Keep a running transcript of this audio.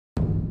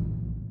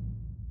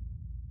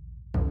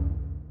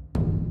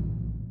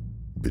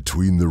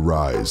Between the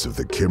rise of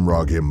the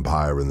Kimrog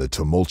Empire and the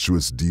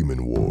tumultuous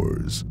Demon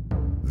Wars,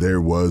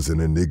 there was an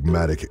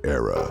enigmatic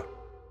era.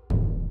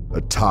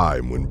 A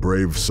time when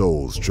brave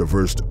souls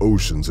traversed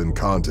oceans and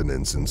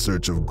continents in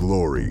search of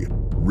glory,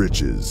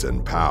 riches,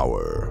 and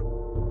power.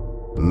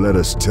 Let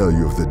us tell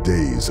you of the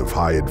days of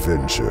high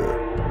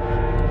adventure.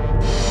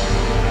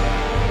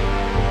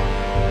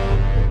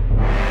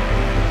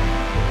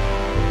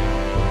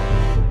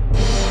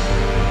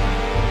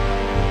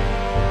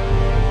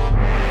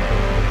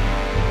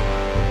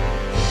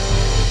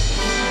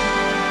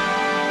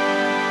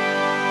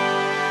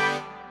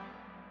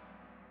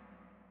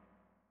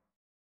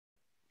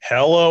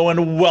 Hello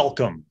and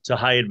welcome to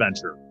High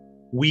Adventure.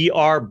 We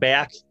are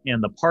back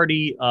and the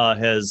party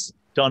has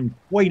done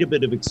quite a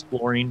bit of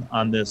exploring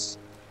on this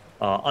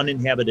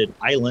uninhabited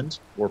island,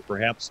 or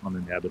perhaps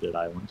uninhabited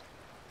island,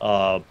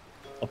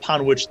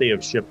 upon which they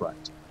have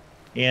shipwrecked.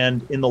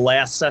 And in the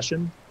last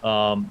session,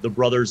 the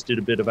brothers did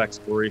a bit of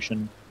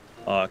exploration.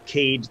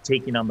 Cade,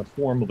 taking on the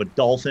form of a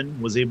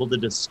dolphin, was able to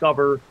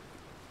discover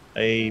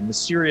a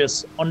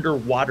mysterious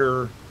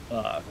underwater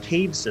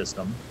cave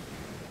system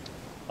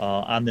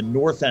on the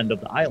north end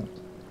of the island.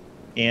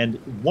 And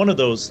one of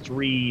those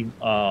three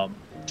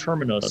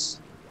terminus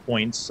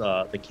points,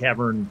 the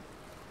cavern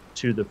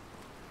to the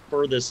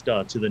furthest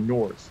to the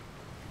north,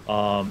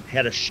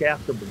 had a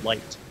shaft of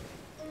light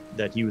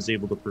that he was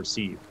able to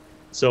perceive.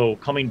 So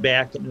coming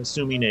back and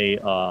assuming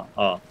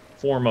a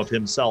form of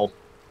himself,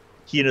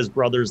 he and his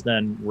brothers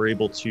then were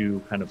able to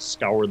kind of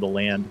scour the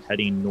land,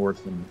 heading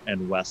north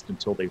and west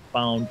until they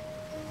found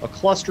a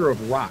cluster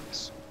of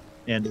rocks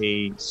and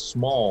a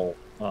small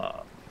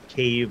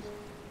cave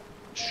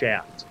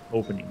shaft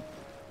opening.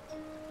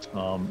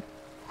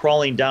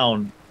 Crawling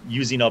down,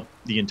 using up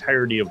the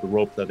entirety of the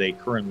rope that they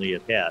currently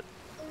had,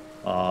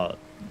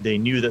 they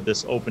knew that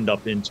this opened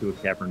up into a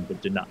cavern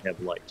but did not have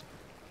light.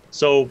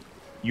 So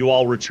you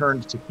all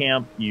returned to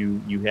camp,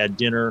 you had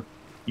dinner,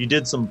 you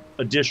did some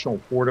additional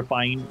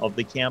fortifying of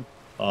the camp,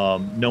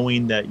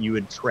 knowing that you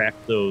had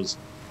tracked those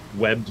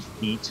webbed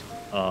feet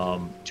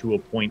to a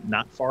point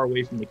not far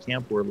away from the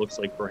camp where it looks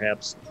like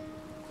perhaps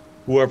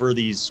whoever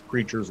these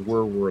creatures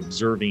were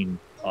observing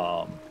the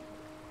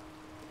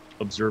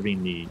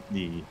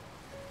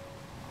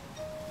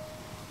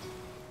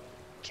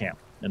camp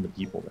and the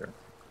people there.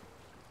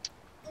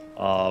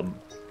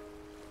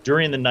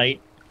 During the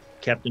night,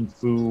 Captain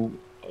Fu,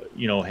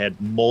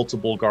 had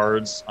multiple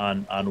guards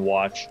on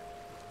watch,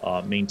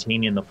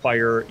 maintaining the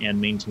fire and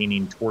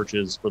maintaining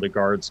torches for the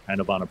guards kind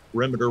of on a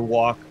perimeter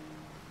walk.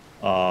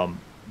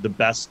 The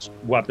best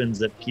weapons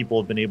that people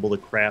have been able to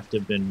craft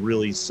have been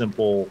really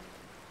simple,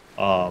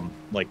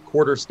 like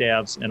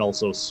quarterstaffs and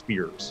also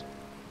spears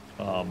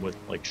with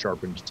like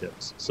sharpened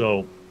tips.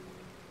 So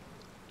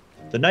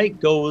the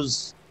night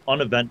goes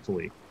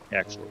uneventfully,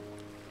 actually.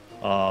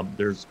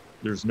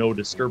 There's no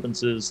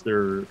disturbances.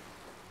 There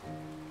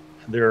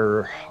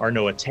are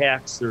no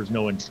attacks. There's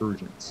no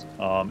intrusions.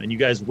 And you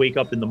guys wake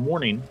up in the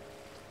morning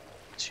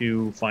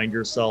to find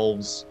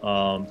yourselves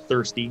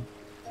thirsty.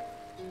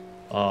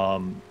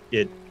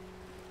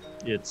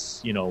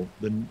 It's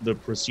the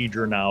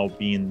procedure now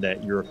being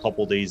that you're a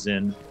couple days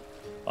in,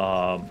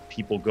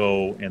 people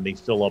go and they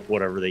fill up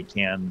whatever they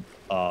can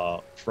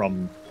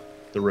from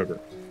the river.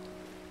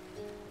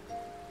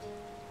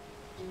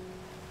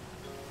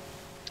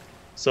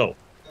 So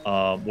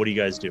what do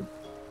you guys do?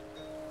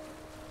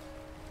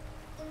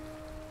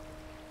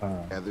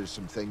 Gather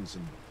some things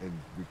and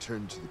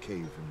return to the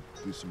cave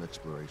and do some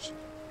exploration.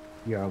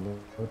 Yeah,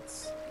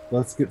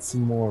 let's get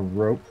some more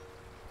rope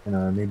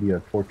and maybe a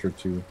torch or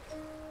two.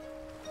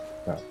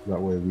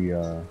 That way we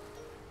I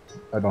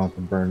don't have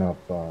to burn up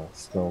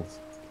spells.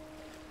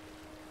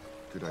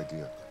 Good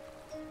idea.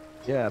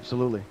 Yeah,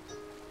 absolutely.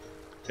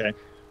 Okay.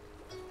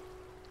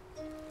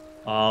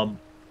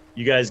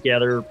 You guys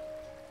gather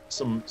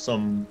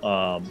some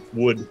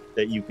wood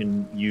that you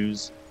can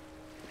use,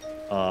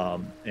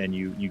 and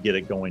you get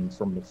it going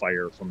from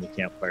the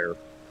campfire.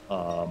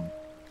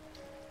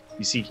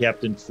 You see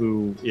Captain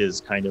Fu is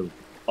kind of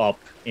up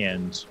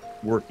and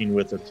working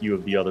with a few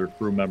of the other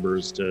crew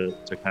members to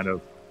kind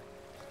of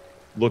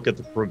look at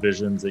the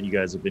provisions that you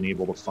guys have been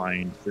able to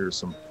find. There's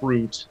some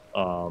fruit.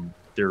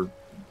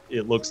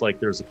 It looks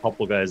like there's a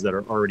couple guys that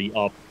are already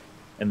up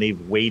and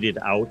they've waded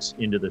out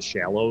into the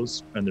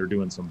shallows and they're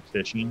doing some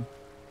fishing.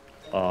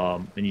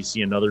 And you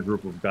see another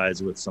group of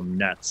guys with some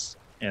nets,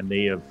 and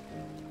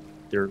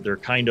they're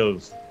kind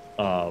of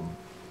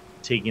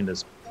taking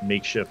this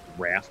makeshift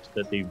raft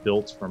that they've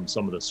built from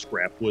some of the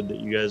scrap wood that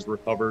you guys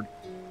recovered,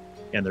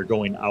 and they're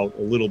going out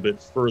a little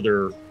bit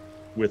further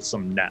with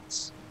some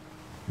nets.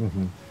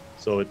 Mm-hmm.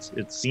 So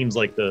it seems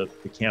like the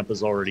camp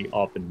is already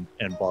up and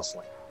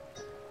bustling.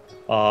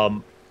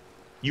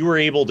 You were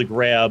able to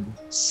grab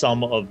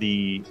some of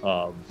the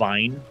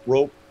vine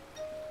rope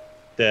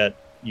that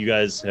you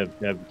guys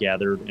have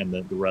gathered, and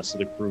the rest of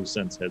the crew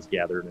since has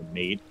gathered and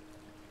made.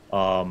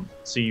 So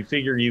you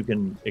figure you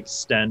can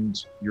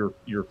extend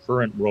your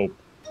current rope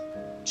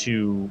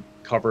to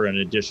cover an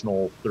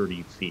additional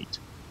 30 feet.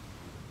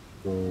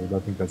 So I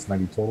think that's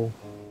 90 total.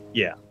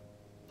 Yeah.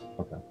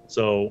 Okay.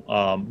 So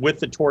with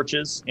the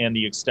torches and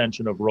the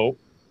extension of rope,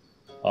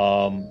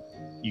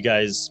 you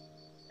guys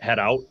head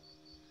out.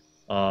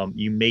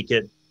 You make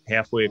it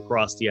halfway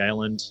across the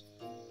island.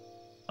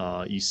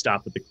 You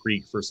stop at the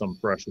creek for some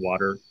fresh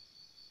water.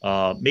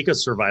 Make a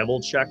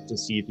survival check to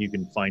see if you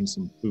can find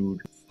some food.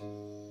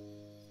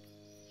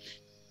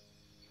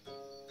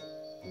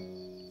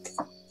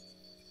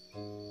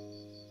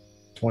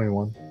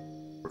 $21.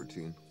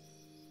 13.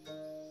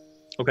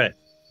 Okay,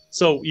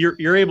 so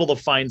you're able to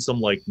find some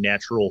like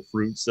natural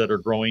fruits that are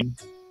growing,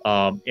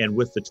 and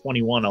with the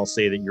 21, I'll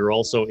say that you're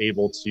also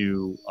able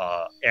to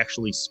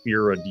actually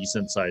spear a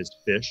decent sized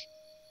fish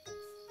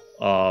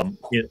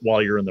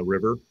while you're in the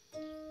river.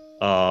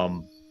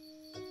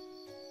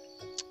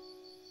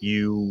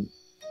 You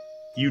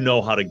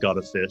know how to gut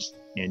a fish,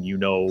 and you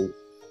know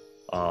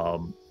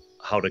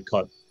how to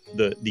cut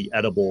the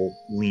edible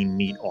lean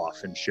meat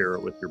off and share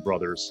it with your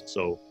brothers.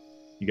 So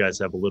you guys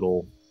have a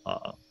little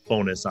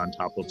bonus on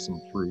top of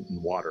some fruit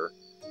and water.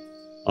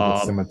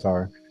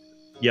 Scimitar.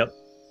 Yep.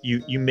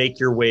 You make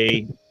your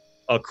way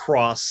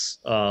across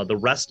the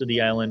rest of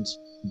the island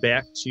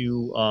back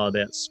to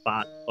that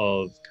spot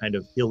of kind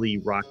of hilly,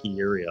 rocky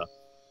area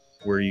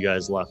where you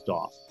guys left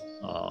off.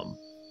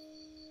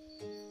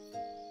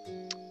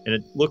 And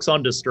it looks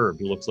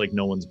undisturbed. It looks like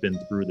no one's been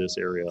through this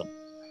area.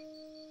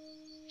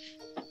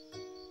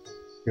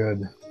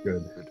 Good.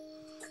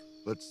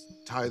 Let's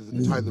tie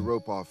the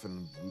rope off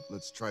and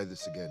let's try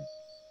this again.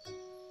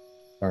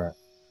 All right.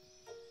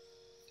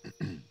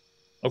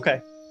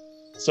 Okay.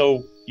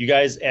 So you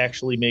guys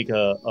actually make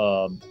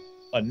a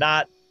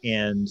knot,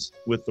 and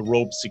with the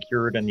rope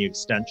secured and the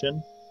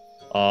extension,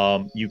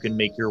 you can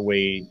make your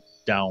way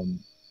down.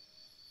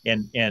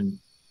 And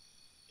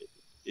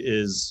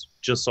is,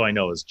 just so I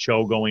know, is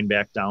Cho going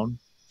back down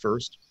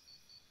first?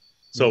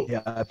 So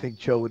yeah, I think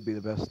Cho would be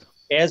the best.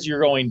 As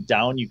you're going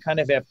down, you kind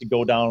of have to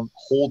go down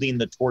holding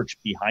the torch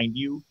behind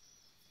you,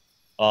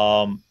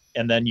 and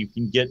then you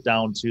can get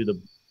down to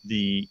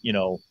the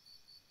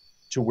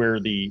to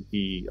where the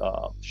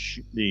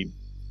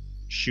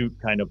chute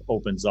kind of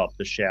opens up,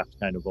 the shaft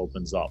kind of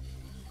opens up,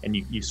 and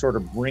you sort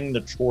of bring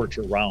the torch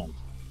around,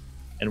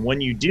 and when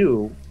you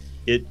do,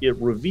 it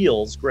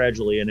reveals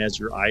gradually, and as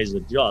your eyes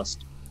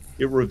adjust,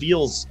 it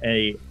reveals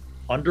a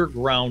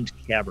underground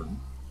cavern,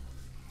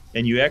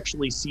 and you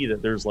actually see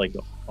that there's like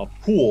a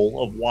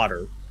pool of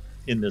water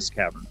in this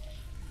cavern.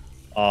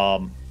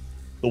 The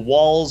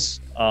walls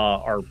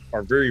are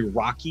very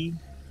rocky,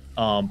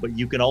 but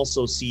you can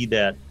also see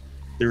that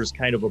there's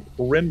kind of a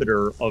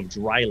perimeter of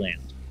dry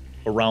land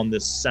around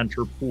this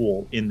center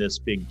pool in this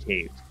big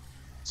cave.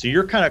 So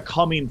you're kind of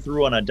coming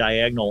through on a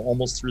diagonal,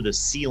 almost through the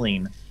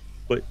ceiling,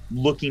 but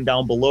looking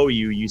down below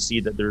you, you see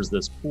that there's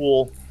this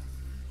pool,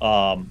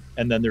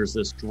 and then there's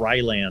this dry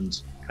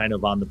land kind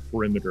of on the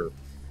perimeter.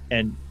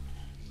 And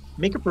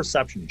make a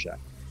perception check.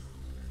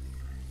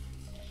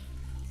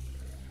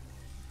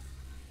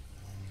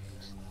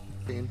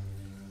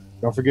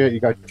 Don't forget, you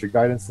got your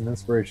guidance and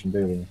inspiration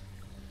daily.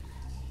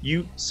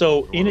 In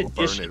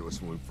addition, it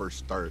was when we first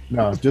start.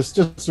 No, just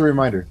a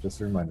reminder. Just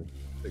a reminder.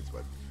 Thanks,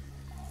 bud.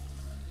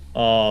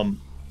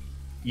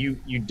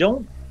 You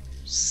don't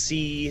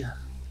see.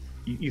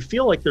 You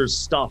feel like there's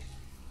stuff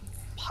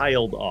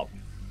piled up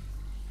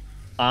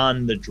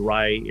on the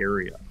dry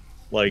area,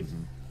 like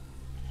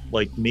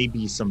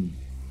maybe some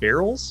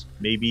barrels,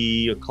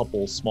 maybe a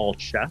couple small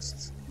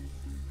chests.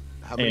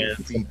 How many and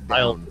feet some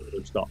piles down? of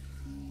other stuff.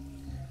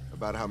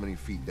 About how many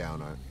feet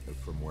down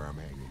from where I'm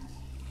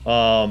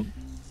hanging?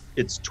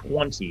 It's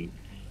 20,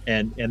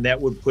 and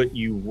that would put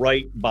you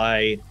right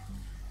by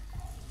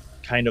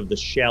kind of the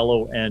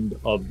shallow end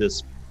of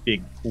this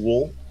big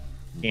pool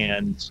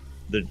and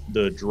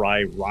the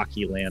dry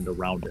rocky land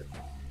around it.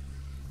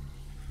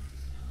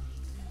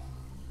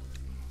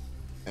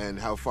 And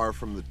how far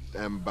from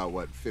I'm about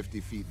what, 50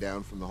 feet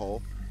down from the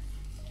hole?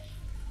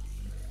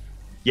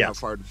 Yeah. How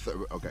far?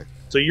 Okay.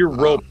 So your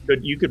rope,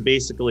 you could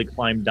basically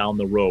climb down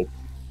the rope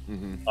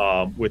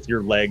with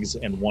your legs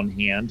and one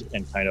hand,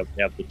 and kind of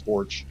have the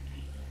torch,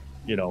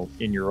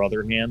 in your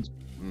other hand.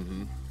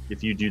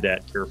 If you do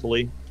that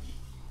carefully.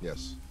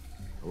 Yes.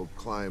 I will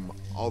climb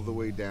all the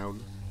way down,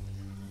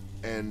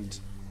 and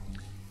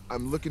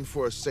I'm looking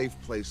for a safe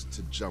place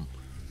to jump.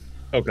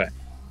 Okay.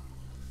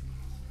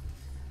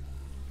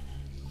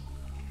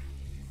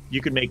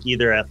 You can make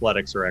either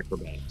athletics or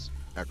acrobatics.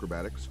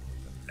 Acrobatics.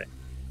 Okay.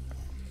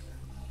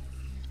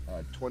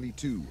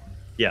 22.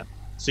 Yeah.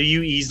 So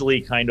you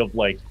easily kind of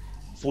like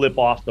flip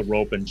off the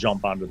rope and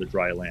jump onto the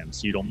dry land,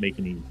 so you don't make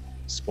any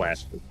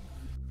splashes.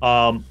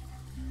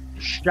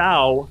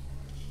 Shao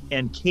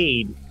and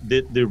Cade,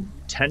 the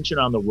tension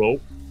on the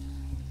rope,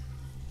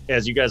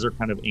 as you guys are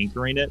kind of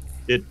anchoring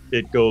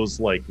it goes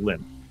like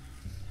limp.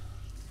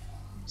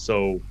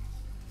 So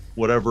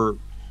whatever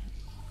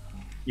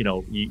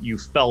you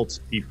felt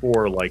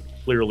before, like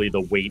clearly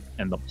the weight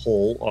and the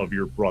pull of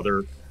your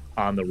brother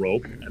on the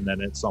rope, and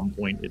then at some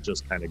point it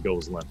just kind of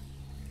goes limp.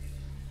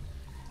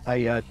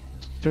 I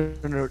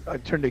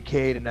turn to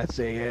Cade and I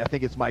say, I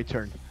think it's my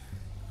turn.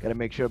 Got to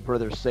make sure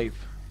brother's safe.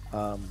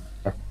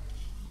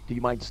 do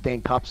you mind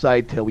staying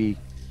topside till we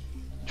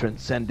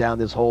transcend down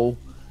this hole,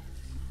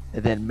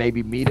 and then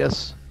maybe meet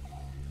us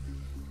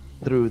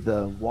through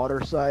the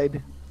water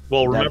side?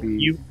 Well, Would that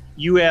remember, be-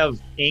 you have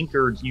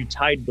anchored, you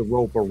tied the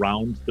rope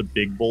around the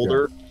big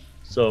boulder.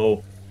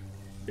 So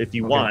if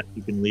you want,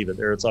 you can leave it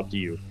there. It's up to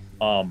you.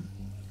 All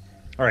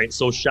right,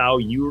 so Shao,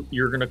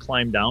 you're gonna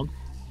climb down?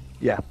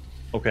 Yeah.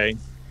 Okay.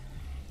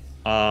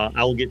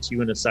 I'll get to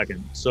you in a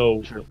second.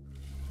 So Sure.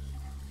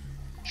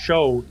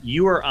 Shao,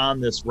 you are on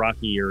this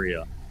rocky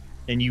area,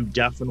 and you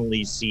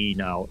definitely see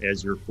now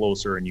as you're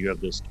closer and you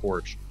have this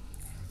torch,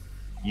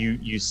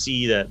 you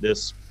see that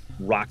this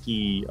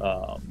rocky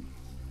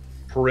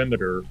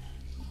perimeter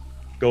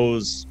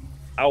goes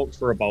out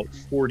for about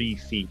 40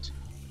 feet.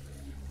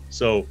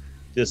 So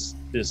this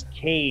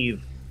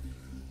cave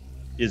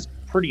is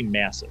pretty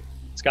massive.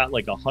 It's got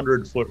like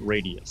 100-foot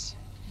radius,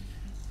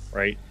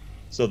 right?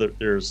 So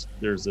there's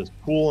this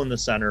pool in the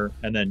center,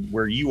 and then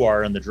where you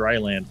are in the dry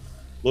land,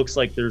 looks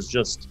like there's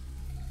just,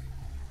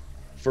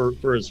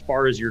 for as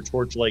far as your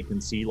torchlight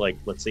can see, like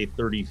let's say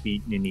 30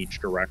 feet in each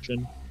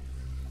direction,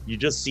 you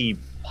just see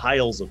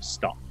piles of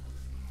stuff.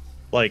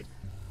 Like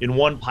in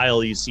one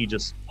pile, you see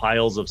just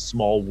piles of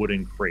small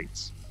wooden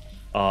crates.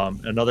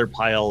 Another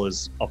pile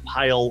is a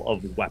pile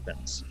of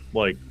weapons,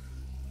 like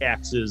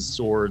axes,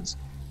 swords.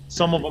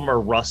 Some of them are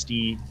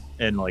rusty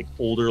and like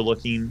older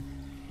looking.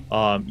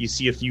 You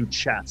see a few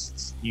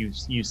chests. You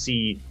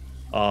see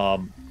a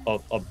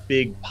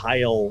big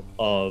pile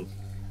of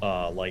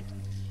like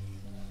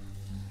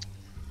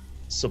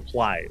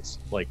supplies,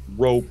 like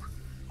rope,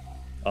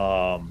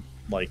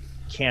 like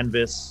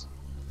canvas.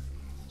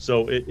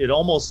 So it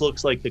almost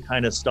looks like the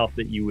kind of stuff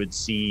that you would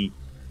see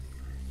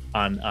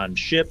on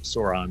ships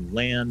or on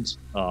land,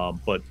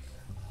 but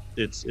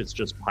it's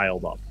just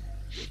piled up.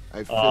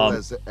 I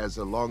feel as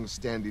a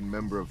long-standing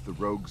member of the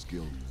Rogues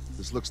Guild,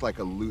 this looks like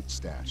a loot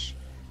stash.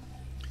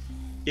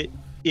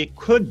 It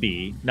could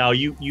be. Now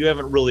you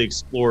haven't really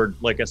explored,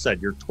 like I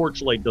said, your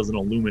torchlight doesn't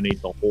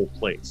illuminate the whole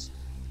place,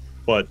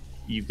 but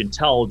you can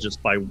tell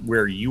just by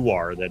where you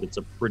are that it's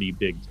a pretty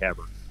big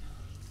cavern.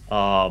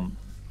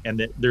 And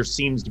that there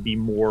seems to be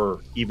more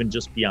even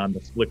just beyond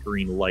the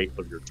flickering light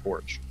of your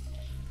torch.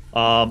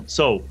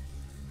 So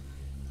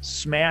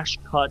smash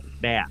cut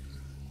back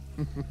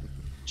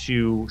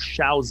to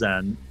Shao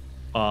Zhen.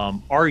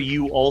 Are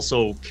you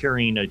also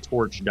carrying a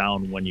torch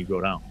down when you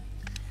go down?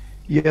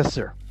 Yes,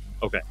 sir.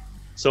 Okay,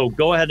 so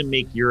go ahead and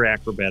make your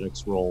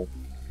acrobatics roll.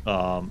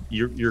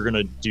 You're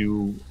gonna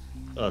do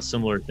a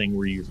similar thing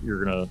where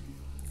you're gonna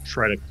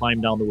try to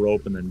climb down the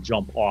rope and then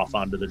jump off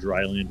onto the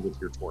dry land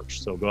with your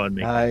torch. So go ahead and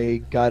make. I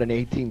got an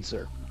 18,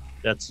 sir.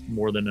 That's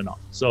more than enough.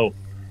 So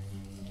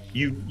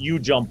you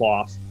jump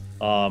off.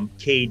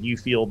 Cade, you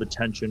feel the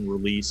tension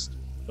released,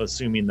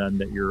 assuming then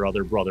that your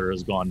other brother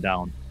has gone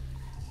down.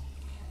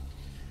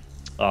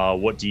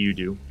 What do you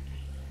do?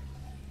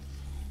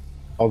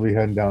 I'll be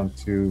heading down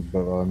too, but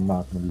I'm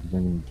not going to be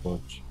bringing the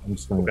torch. I'm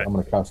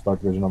gonna cast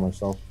dark vision on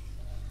myself.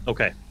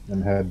 Okay.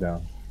 And head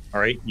down. All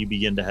right, you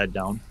begin to head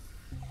down.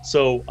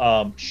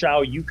 So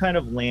Shao, you kind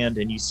of land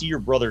and you see your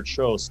brother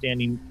Cho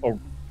standing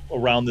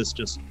around this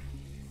just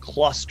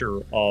cluster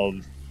of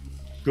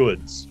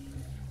goods.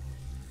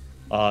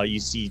 You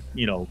see,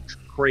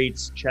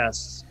 crates,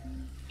 chests,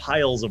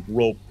 piles of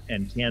rope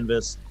and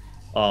canvas,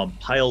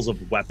 piles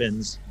of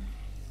weapons.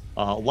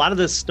 A lot of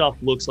this stuff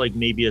looks like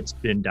maybe it's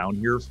been down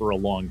here for a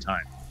long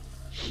time.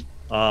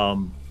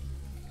 And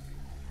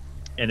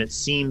it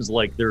seems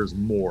like there's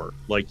more.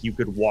 Like you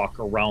could walk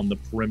around the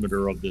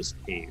perimeter of this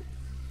cave.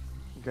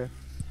 Okay.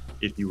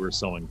 If you were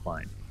so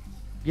inclined.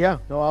 Yeah,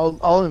 no,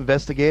 I'll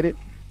investigate it.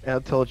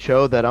 I'll tell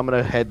Cho that I'm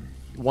gonna head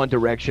one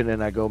direction,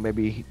 and I go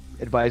maybe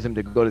advise him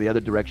to go to the other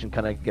direction,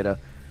 kind of get a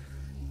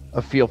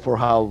feel for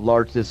how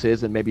large this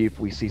is, and maybe if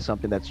we see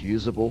something that's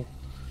usable.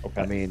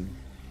 Okay. I mean,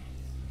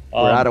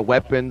 we're out of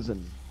weapons,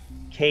 and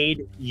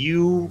Cade,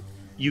 you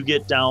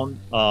get down,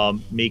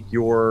 make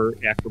your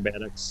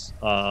acrobatics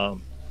or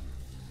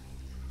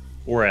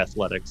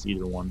athletics,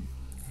 either one.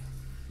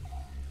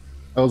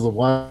 That was a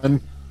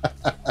 1.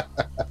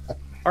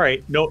 All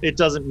right. No, it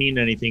doesn't mean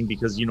anything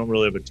because you don't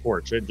really have a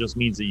torch. It just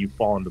means that you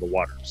fall into the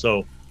water.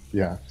 So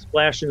yeah,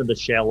 splash into the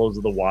shallows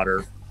of the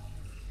water.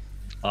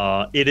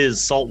 It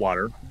is salt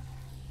water,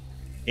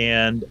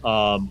 and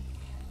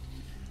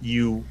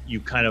you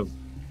kind of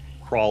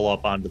crawl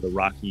up onto the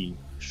rocky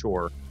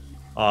shore.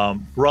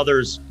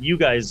 Brothers, you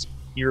guys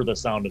hear the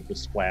sound of the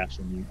splash,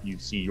 and you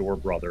see your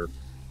brother.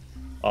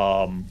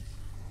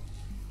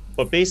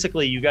 But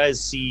basically, you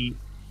guys see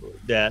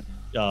that.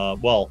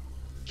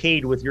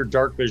 Cade, with your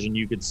dark vision,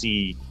 you could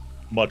see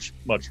much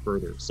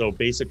further. So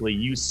basically,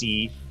 you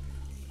see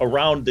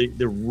around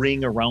the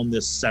ring around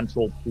this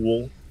central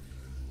pool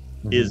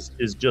is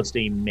just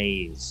a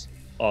maze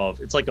of.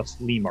 It's like a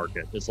flea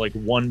market. It's like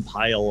one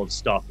pile of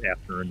stuff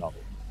after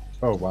another.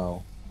 Oh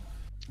wow.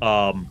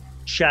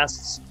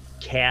 Chests,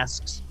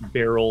 casks,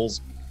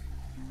 barrels,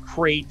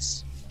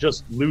 crates,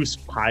 just loose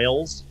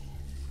piles.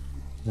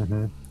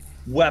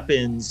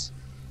 Weapons,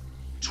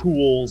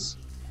 tools.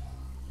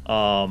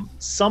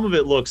 Some of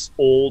it looks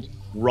old,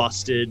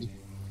 rusted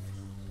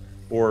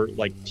or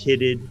like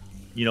pitted,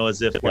 you know,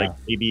 as if like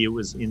maybe it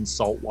was in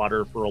salt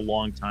water for a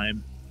long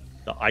time.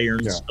 The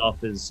iron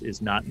stuff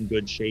is not in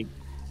good shape.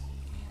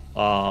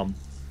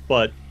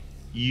 But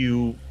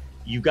you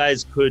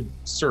guys could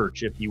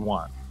search if you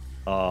want.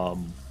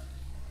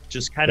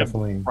 Just kind of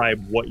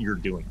describe what you're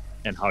doing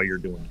and how you're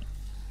doing it.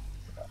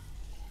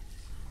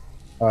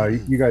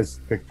 You guys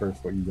pick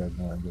first what you guys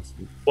want this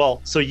week.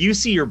 Well, so you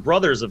see your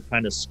brothers have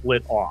kind of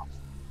split off.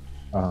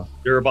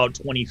 They're about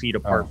 20 feet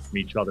apart from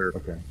each other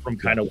from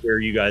kind of where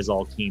you guys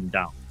all came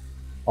down.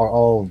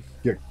 I'll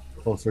get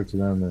closer to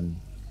them, and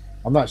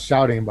I'm not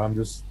shouting, but I'm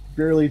just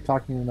barely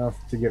talking enough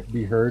to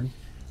be heard,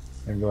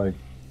 and be like,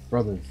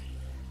 brothers,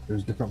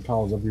 there's different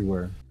tunnels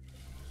everywhere.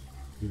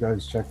 You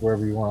guys check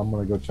wherever you want. I'm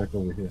gonna go check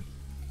over here.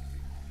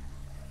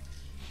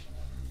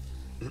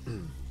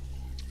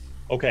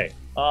 Okay.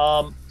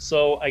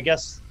 So I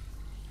guess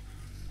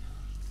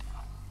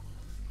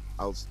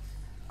I'll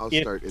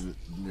start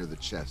near the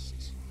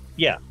chests.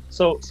 Yeah.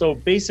 So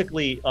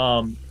basically,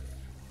 I'm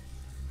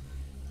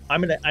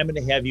gonna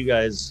have you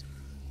guys,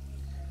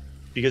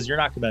 because you're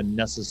not gonna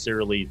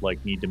necessarily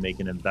like need to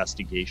make an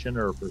investigation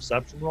or a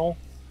perception roll.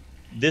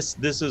 This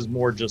is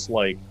more just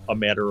like a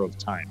matter of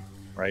time,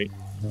 right?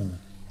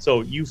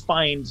 So you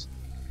find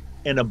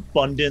an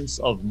abundance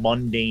of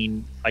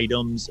mundane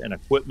items and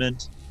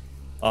equipment.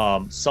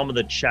 Some of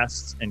the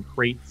chests and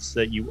crates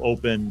that you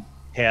open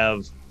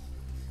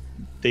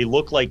they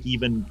look like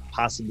even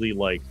possibly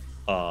like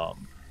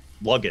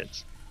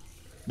luggage.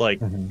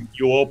 Like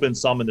you open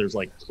some and there's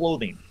like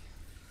clothing.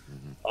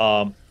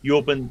 You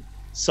open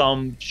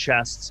some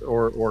chests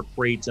or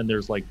crates and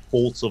there's like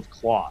bolts of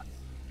cloth.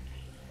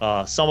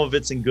 Some of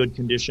it's in good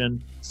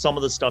condition. Some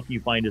of the stuff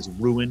you find is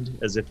ruined,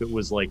 as if it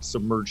was like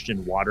submerged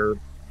in water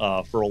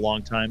for a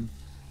long time.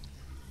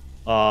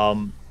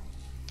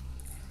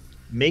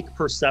 Make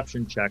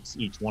perception checks,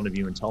 each one of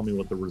you, and tell me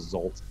what the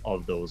results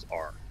of those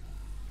are.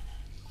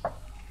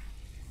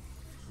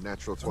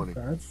 Natural 20.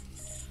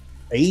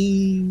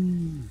 Hey.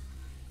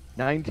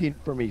 19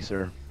 for me,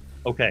 sir.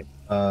 Okay.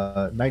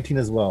 19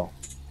 as well.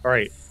 All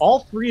right. All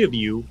three of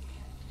you,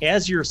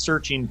 as you're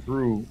searching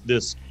through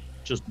this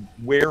just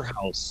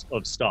warehouse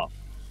of stuff,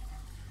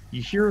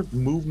 you hear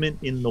movement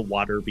in the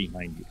water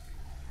behind you.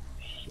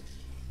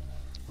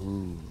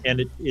 Ooh.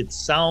 And it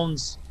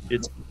sounds,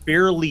 it's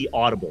barely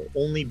audible,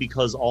 only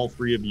because all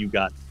three of you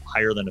got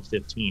higher than a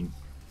 15.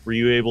 Were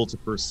you able to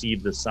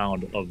perceive the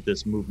sound of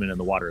this movement in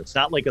the water? It's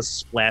not like a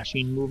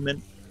splashing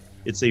movement.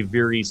 It's a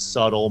very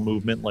subtle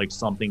movement, like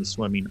something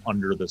swimming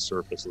under the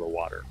surface of the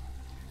water.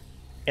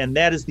 And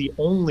that is the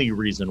only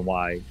reason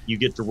why you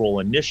get to roll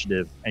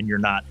initiative and you're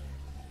not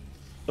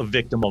a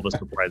victim of a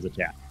surprise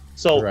attack.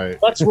 So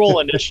let's roll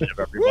initiative,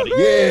 everybody.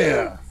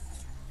 Yeah.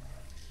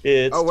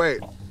 Oh,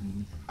 wait.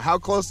 How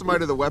close am I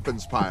to the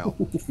weapons pile?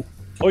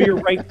 Oh, you're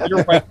right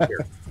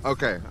here.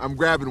 Okay, I'm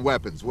grabbing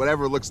weapons.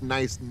 Whatever looks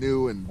nice,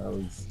 new,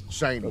 and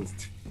shiny.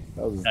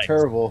 That was nice.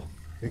 Terrible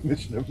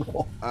initiative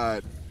roll.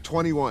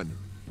 21.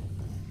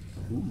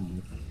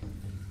 Ooh.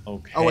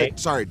 Okay. Oh, wait,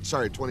 sorry,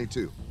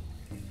 22.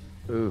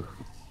 Ooh.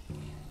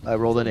 I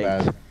rolled an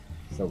 8.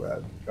 So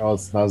bad. Oh,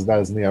 it's not as bad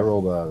as me. I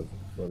rolled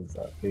what is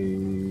that?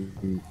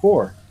 A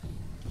 4.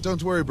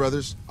 Don't worry,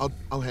 brothers.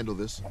 I'll handle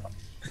this.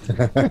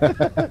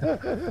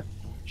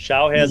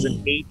 Shao has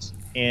an 8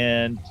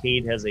 and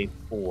Cade has a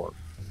 4.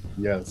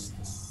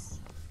 Yes.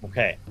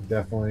 Okay.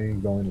 Definitely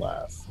going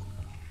last.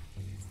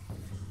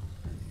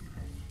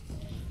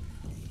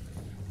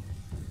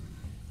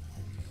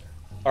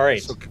 All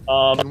right. So,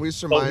 can we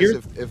surmise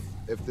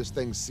if this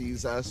thing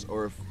sees us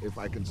or if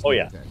I can still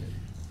attack it?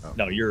 Oh.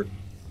 No, you're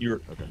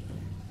okay.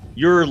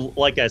 You're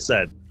like I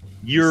said,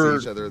 see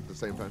each other at the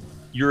same time.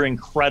 Your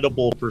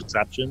incredible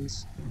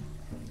perceptions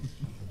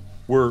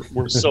were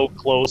so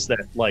close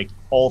that like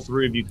all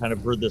three of you kind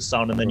of heard this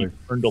sound and then you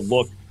turned to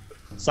look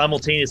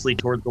simultaneously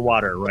towards the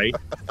water, right?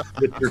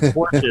 With your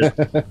torches.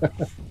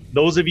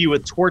 Those of you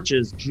with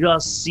torches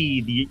just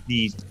see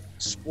the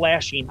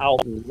splashing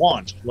out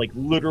launch, like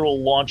literal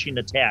launching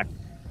attack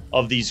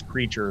of these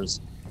creatures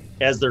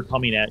as they're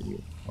coming at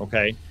you.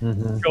 Okay.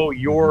 So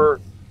your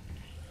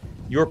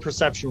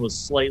perception was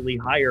slightly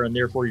higher, and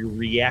therefore your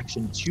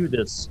reaction to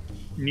this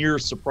near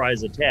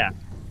surprise attack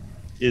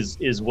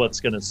is what's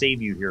going to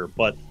save you here.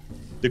 But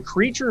the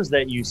creatures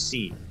that you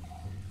see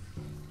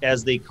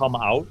as they come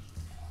out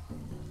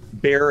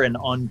bear an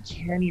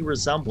uncanny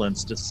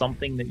resemblance to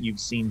something that you've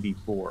seen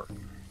before,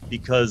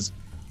 because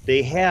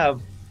they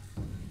have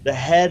the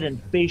head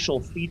and facial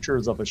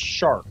features of a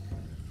shark,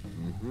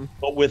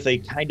 but with a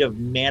kind of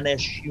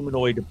mannish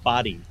humanoid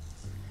body.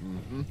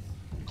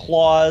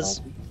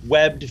 Claws,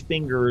 webbed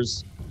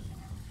fingers,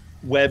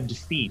 webbed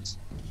feet,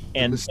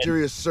 and the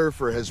mysterious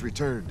surfer has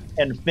returned.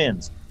 And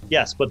fins.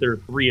 Yes, but there are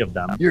 3 of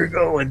them. You're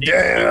going down.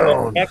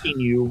 They're attacking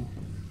you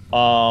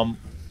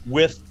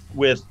with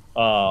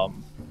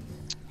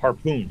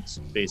harpoons,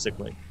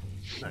 basically.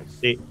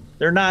 Nice.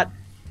 They're not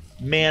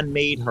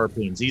man-made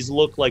harpoons. These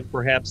look like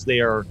perhaps they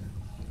are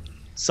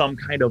some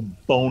kind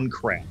of bone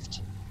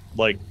craft.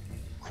 Like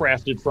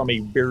crafted from a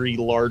very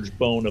large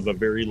bone of a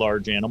very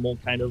large animal,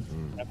 kind of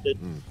crafted,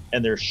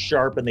 and they're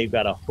sharp, and they've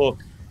got a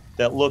hook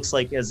that looks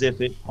like as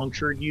if it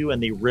punctured you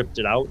and they ripped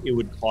it out, it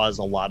would cause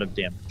a lot of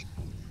damage.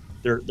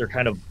 They're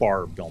kind of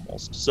barbed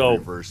almost. So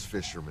reverse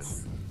fisherman.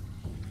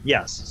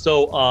 yes.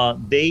 So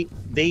they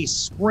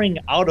spring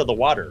out of the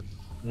water,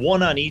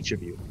 one on each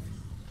of you,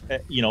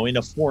 in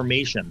a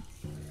formation,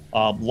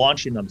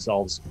 launching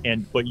themselves,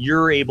 but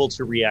you're able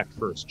to react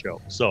first,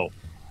 Joe. So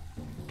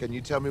Can you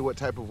tell me what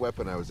type of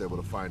weapon I was able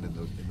to find in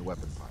the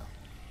weapon pile?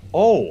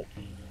 Oh,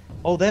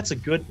 that's a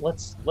good.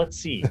 Let's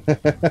see.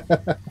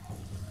 The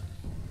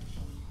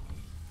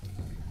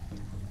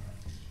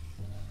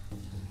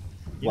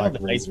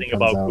nice thing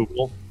about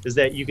Google is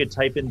that you could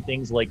type in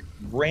things like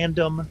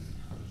random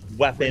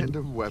weapon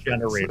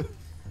generator.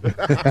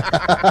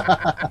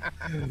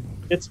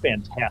 It's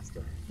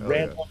fantastic.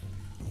 Random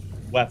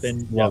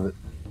weapon. Love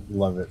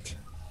it.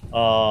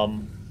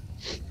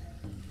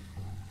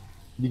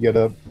 You get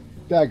a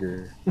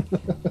dagger.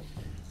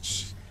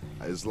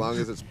 As long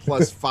as it's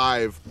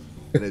 +5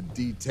 and a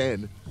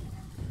D10,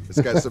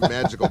 it's got some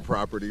magical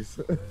properties.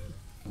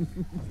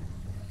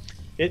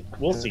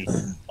 We'll see.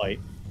 Fight.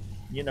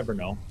 You never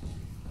know.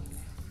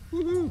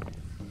 Woohoo.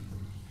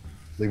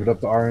 Leave it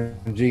up to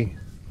RNG.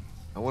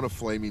 I want a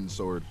flaming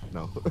sword.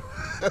 No.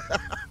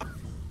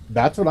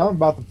 That's what I'm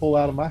about to pull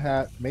out of my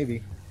hat.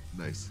 Maybe.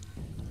 Nice.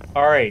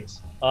 All right.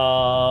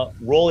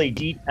 Roll a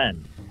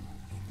D10.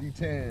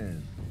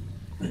 D10.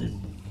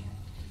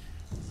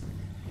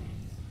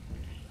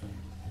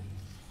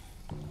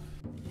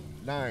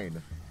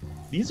 9.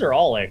 These are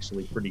all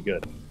actually pretty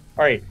good.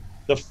 All right.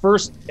 The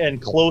first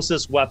and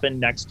closest weapon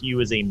next to you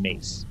is a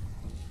mace.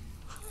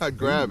 I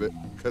grab it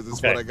because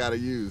it's what I gotta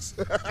use.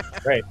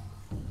 Right.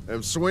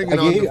 I'm swinging.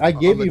 I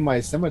gave you my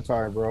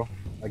scimitar, bro.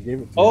 I gave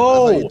it to you.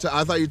 Oh,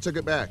 I thought you took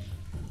it back.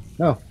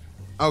 No.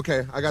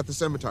 Okay, I got the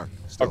scimitar.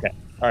 Still. Okay.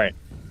 All right.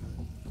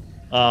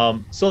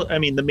 So I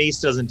mean, the mace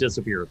doesn't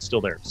disappear; it's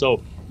still there.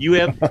 So you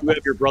have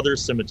your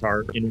brother's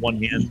scimitar in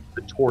one hand,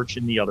 the torch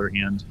in the other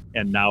hand,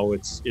 and now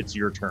it's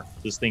your turn.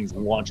 This thing's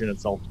launching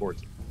itself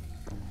towards you.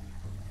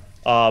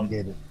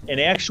 In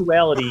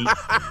actuality,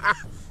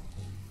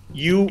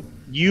 you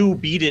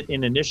beat it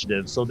in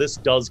initiative, so this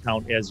does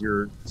count as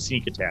your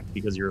sneak attack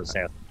because you're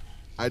assassin.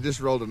 I just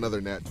rolled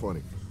another nat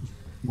 20.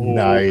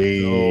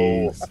 Nice.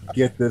 No.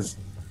 Get this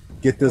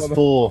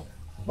fool.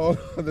 Oh,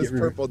 this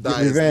purple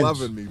die is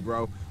loving me,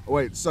 bro. Oh,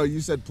 wait, so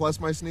you said plus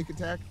my sneak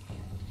attack?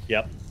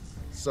 Yep.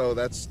 So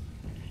that's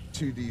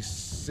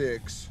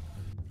 2d6.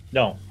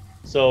 No.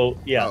 So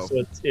yeah,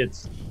 so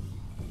it's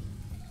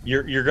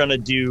you're gonna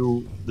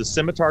do the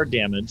scimitar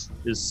damage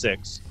is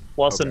 6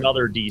 plus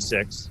another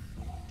d6.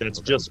 That's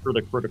just for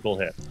the critical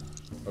hit.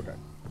 Okay.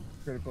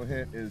 Critical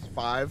hit is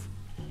 5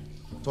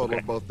 total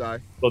of both die.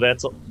 So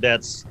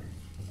that's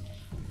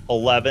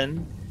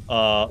 11.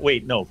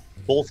 Wait, no,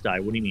 both die.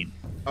 What do you mean?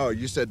 Oh,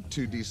 you said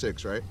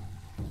 2d6, right?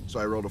 So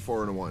I rolled a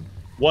 4 and a 1.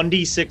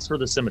 1d6 for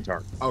the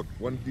scimitar. Oh,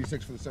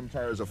 1d6 for the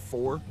scimitar is a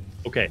 4.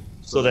 Okay,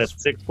 so that's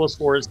 6 plus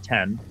 4 is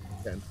 10.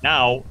 10.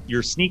 Now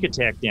your sneak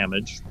attack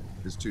damage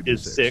is 2d6.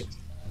 Is 6.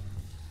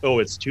 Oh,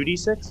 it's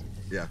 2d6?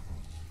 Yeah.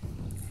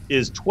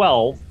 Is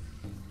 12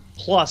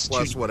 plus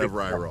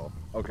whatever I roll.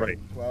 Okay. Right.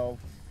 12,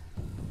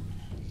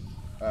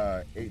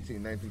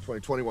 18, 19,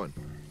 20, 21.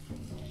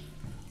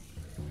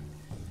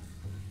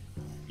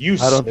 You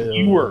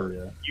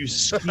skewer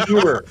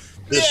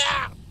this.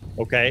 Yeah!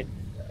 Okay.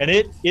 And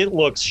it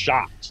looks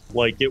shocked,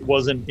 like it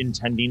wasn't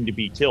intending to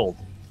be killed.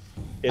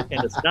 And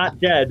it's not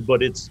dead,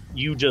 but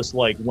you just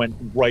like went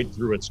right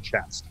through its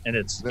chest, and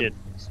it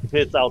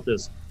spits out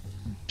this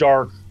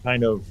dark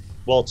kind of,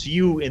 well, to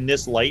you in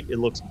this light it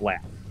looks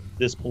black.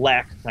 This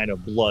black kind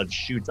of blood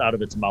shoots out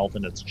of its mouth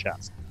and its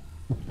chest.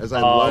 As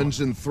I lunge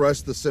and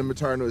thrust the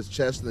scimitar into his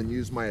chest, and then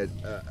use my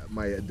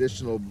my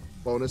additional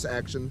bonus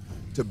action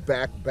to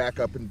back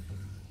up and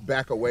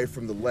back away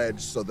from the ledge,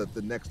 so that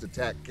the next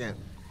attack can't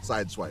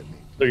sideswipe me.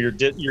 So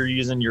you're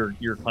using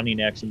your cunning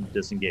action to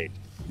disengage.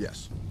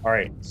 Yes. All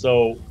right.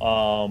 So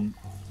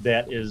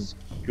that is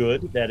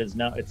good.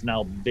 It's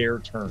now their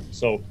turn.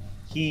 So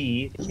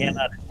he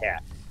cannot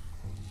attack,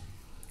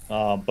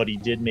 but he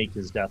did make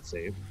his death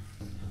save.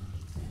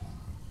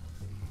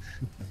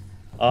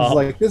 He's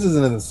like, this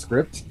isn't in the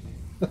script.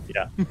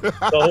 Yeah.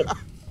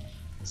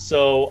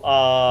 So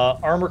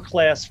armor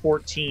class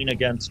 14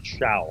 against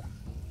Shao.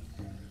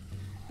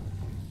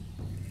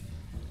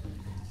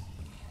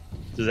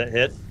 Does that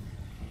hit?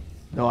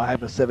 No, I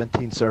have a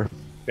 17, sir.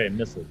 Okay,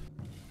 misses.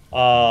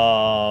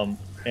 And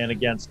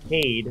against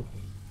Cade,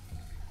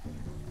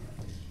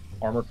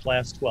 armor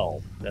class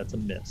 12. That's a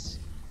miss.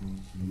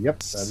 Yep.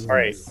 That is all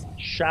right,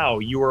 Shao,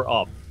 you are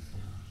up.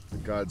 The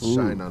gods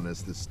shine on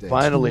us this day.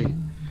 Finally.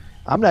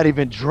 I'm not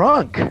even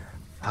drunk.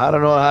 I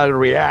don't know how to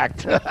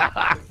react.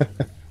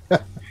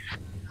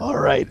 All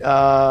right.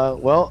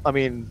 Well, I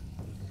mean,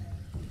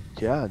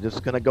 yeah,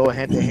 just gonna go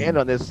hand to hand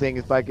on this thing.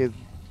 If I could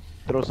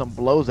throw some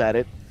blows at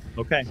it.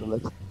 Okay. So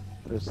let's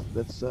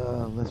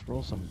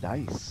roll some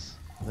dice.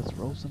 Let's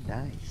roll some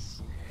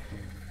dice.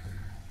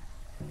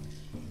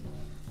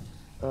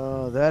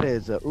 That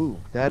is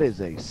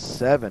a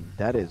 7.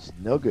 That is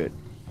no good.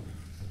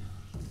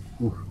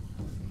 Oof.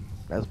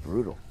 That's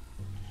brutal.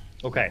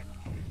 Okay.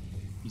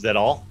 Is that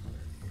all?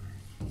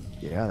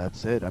 Yeah,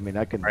 that's it. I mean,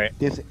 I can, Right.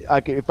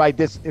 if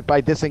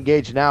I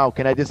disengage now,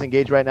 can I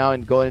disengage right now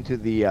and go into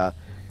the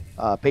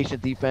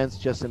patient defense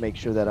just to make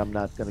sure that I'm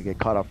not going to get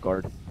caught off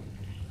guard?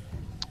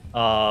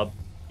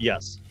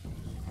 Yes.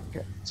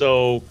 Okay.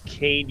 So,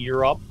 Cade,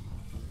 you're up.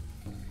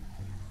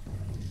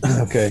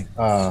 Okay.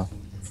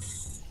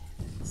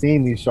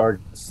 Seeing these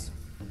sharks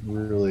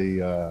really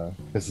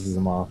pisses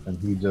him off, and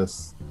he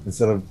just,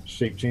 instead of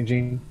shape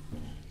changing,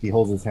 he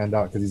holds his hand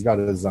out because he's got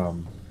his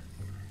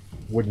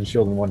wooden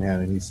shield in one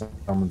hand, and he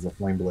summons a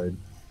flame blade,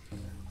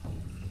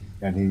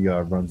 and he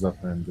runs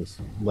up and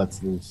just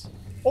lets loose.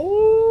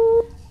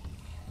 Oh.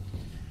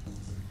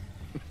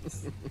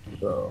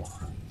 So,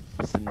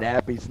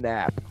 Snappy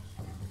snap.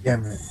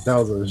 damn it, that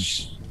was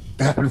a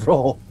bad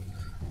roll.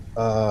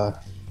 For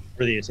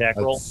the attack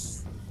roll?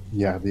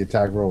 Yeah, the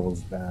attack roll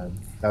was bad.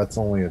 That's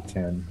only a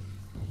 10.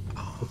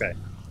 Okay.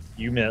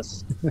 You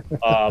miss.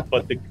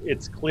 But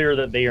it's clear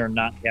that they are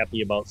not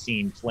happy about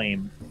seeing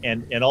flame.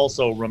 And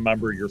also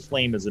remember, your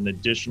flame is an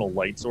additional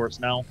light source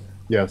now.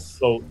 Yes.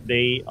 So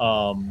they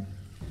 10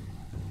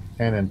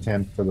 and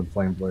 10 for the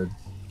flame blade.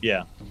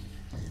 yeah.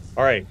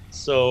 All right.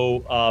 So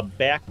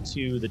back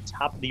to the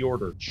top of the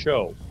order.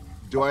 Cho.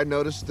 Do I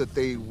notice that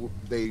they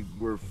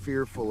were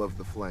fearful of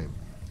the flame?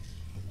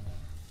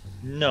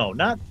 No,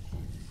 not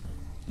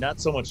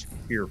so much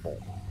fearful.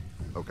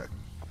 Okay.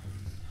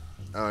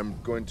 I'm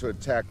going to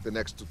attack the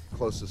next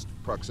closest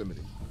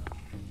proximity.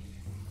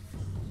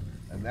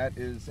 And that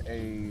is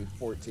a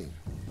 14.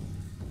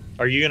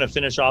 Are you going to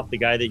finish off the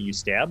guy that you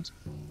stabbed?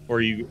 Or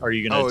are you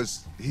going to... Oh,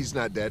 he's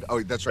not dead?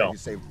 Oh, that's right. No. You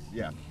saved.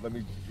 Yeah. Let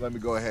me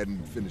go ahead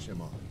and finish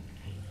him off.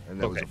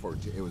 And that was Okay. a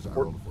 14. It was a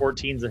roll.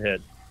 14's a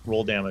hit.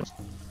 Roll damage.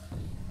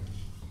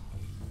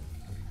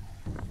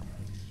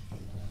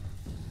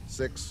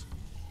 6.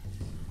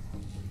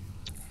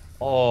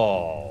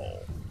 Oh.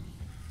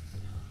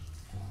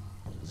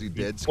 Is he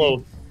dead?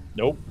 Close.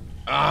 Nope.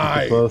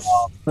 Close.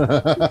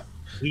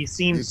 He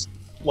seems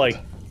like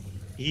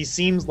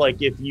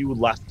if you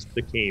left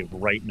the cave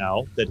right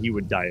now that he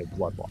would die of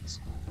blood loss.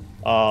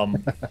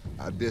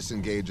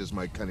 Disengage is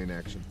my cunning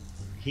action.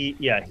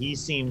 He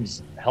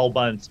seems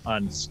hellbent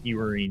on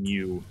skewering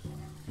you.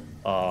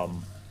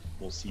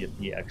 We'll see if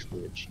he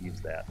actually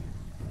achieves that.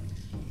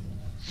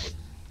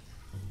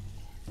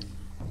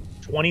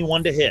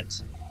 21 to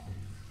hit.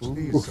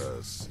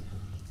 Jesus.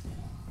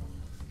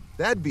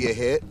 That'd be a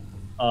hit.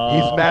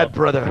 He's mad,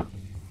 brother.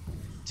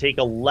 Take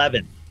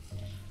 11.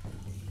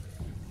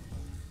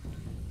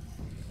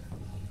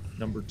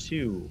 Number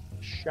 2,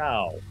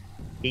 Shao.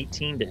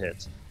 18 to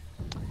hit.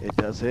 It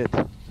does hit.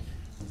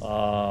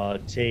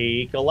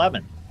 Take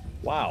 11.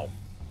 Wow.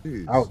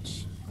 Jeez.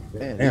 Ouch.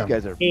 Man, Damn. these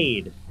guys are.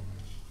 Cade.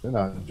 They're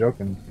not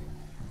joking.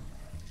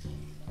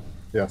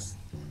 Yes.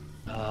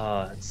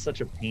 It's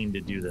such a pain to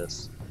do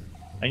this.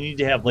 I need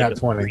to have like Nat a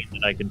 20. screen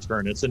that I can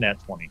turn. It's a nat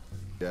 20.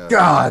 Yeah.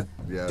 God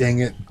Yeah. dang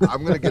it.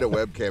 I'm gonna get a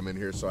webcam in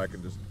here so I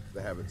can just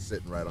have it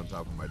sitting right on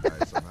top of my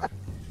dice somehow.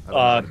 I don't know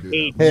how to do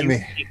Cade, Hit you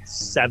me. take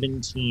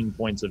 17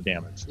 points of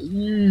damage.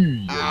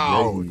 that.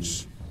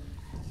 Ouch.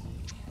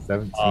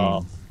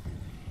 17.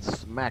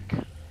 Smack.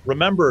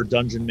 Remember,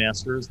 Dungeon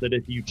Masters, that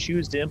if you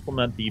choose to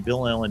implement the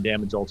Bill Allen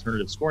damage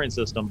alternative scoring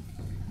system,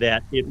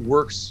 that it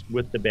works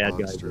with the bad guys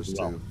Monsters as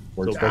well. too.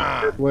 Works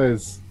so- both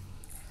ways.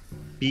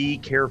 Be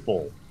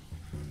careful.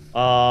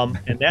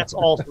 And that's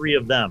all 3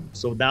 of them.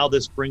 So now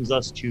this brings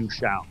us to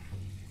Shao.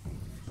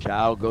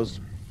 Shao goes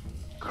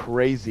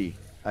crazy.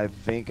 I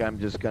think I'm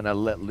just gonna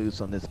let loose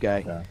on this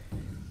guy. Yeah.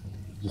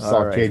 Just All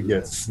saw right. Cade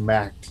get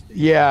smacked.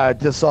 Yeah, I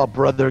just saw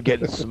brother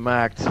getting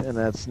smacked, and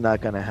that's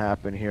not gonna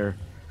happen here.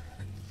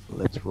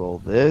 Let's roll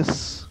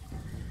this.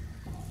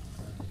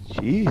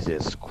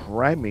 Jesus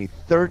crimey,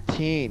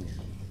 13.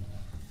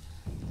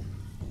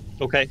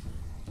 Okay.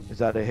 Is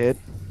that a hit?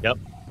 Yep.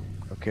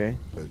 Okay.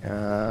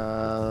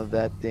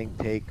 That thing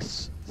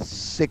takes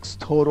 6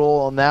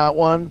 total on that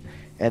one,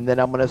 and then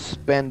I'm gonna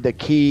spend the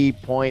key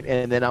point,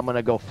 and then I'm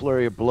gonna go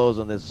flurry of blows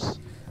on this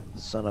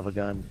son of a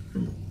gun.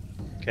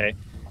 Okay.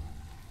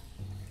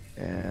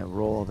 And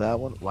roll that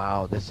one.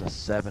 Wow, this is a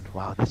 7.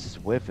 Wow, this is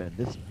whiffing.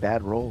 This is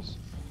bad rolls.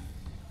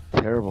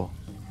 Terrible.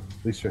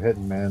 At least you're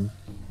hitting, man.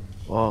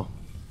 Oh,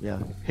 yeah.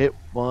 Hit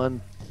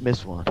 1,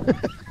 miss 1.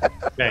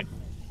 Okay.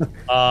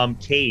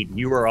 Cade,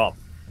 you are up.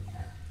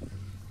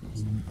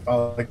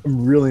 Like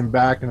I'm reeling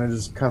back, and I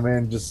just come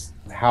in, just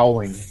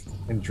howling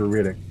and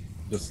druidic,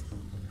 just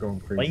going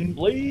crazy. Flame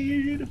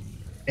Blade.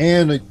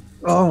 And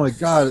oh my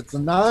god, it's a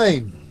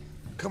 9.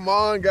 Come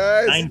on,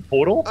 guys. 9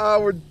 total.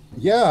 We're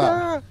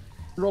Yeah,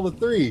 roll a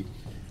 3,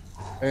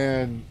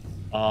 and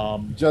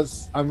Um,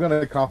 I'm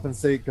gonna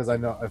compensate because I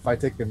know if I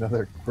take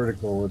another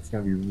critical, it's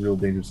gonna be real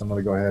dangerous. I'm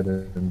gonna go ahead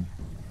and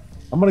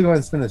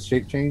spin a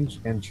shape change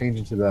and change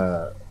into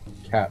the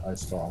cat I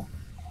saw.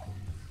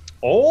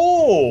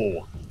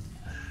 oh,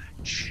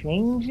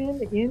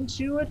 changing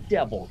into a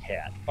devil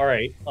cat. All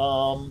right.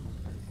 Cool.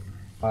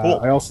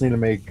 I also need to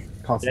make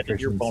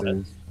concentration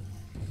bonus. saves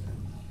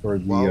for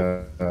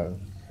the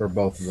for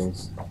both of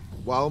those.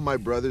 While my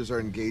brothers are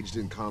engaged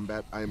in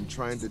combat, I am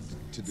trying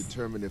to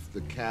determine if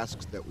the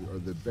casks or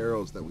the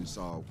barrels that we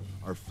saw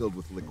are filled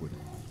with liquid.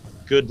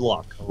 Good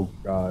luck. Oh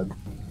God.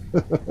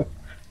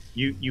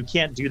 You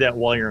can't do that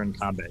while you're in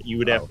combat. You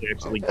would have to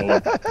actually go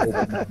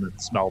over them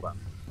and smell them.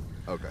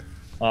 Okay.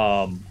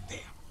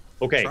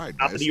 Okay. Tried,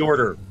 Top of guys. the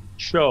order.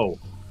 Show.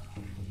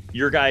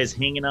 Your guy's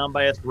hanging on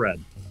by a thread.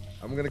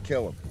 I'm gonna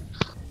kill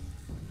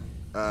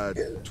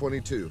him.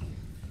 22.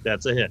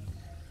 That's a hit.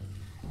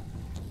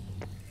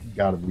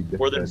 Gotta be dead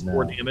More than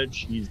 4 now.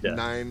 damage. He's dead.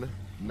 9.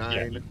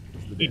 Yeah, is the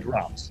he damage.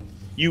 drops.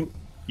 You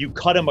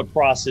cut him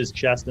across his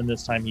chest, and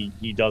this time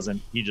he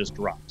doesn't. He just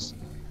drops.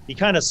 He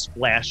kind of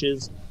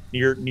splashes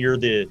near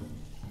the,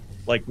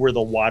 like where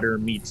the water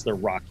meets the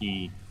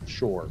rocky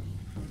shore,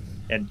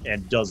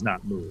 and does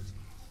not move.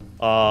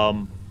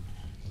 All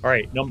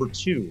right, number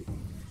 2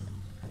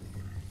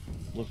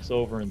 looks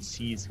over and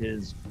sees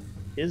his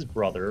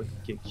brother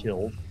get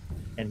killed,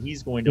 and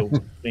he's going to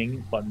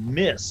swing but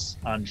miss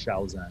on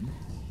Shao Zhen.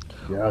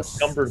 Yes.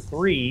 Number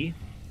 3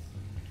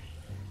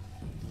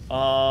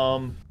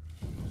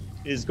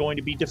 is going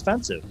to be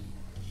defensive.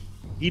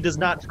 He does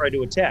not try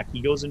to attack.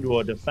 He goes into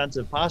a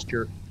defensive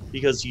posture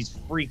because he's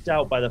freaked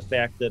out by the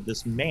fact that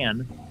this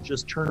man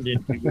just turned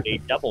into a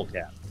devil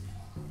cat.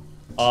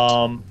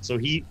 So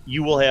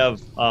you will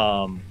have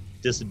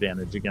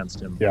disadvantage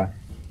against him. Yeah.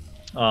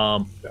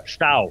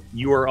 Shao,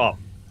 you are up.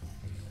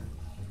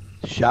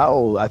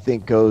 Shao, I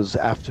think, goes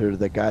after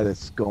the guy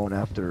that's going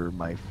after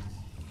my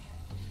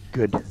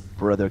good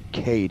brother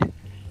Cade.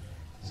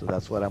 So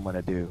that's what I'm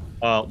gonna do.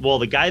 Well,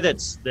 the guy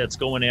that's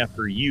going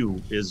after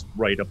you is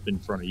right up in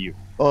front of you.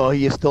 Oh,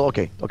 he is still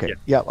okay. Okay. Yeah.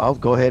 Yeah, I'll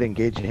go ahead and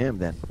engage him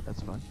then.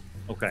 That's fine.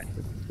 Okay,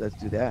 Let's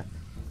do that.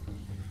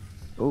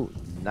 Oh,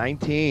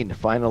 19,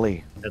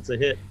 finally. that's a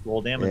hit.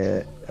 Roll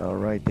damage. All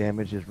right,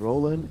 damage is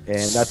rolling,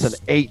 and that's an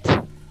 8.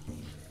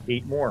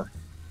 8 more.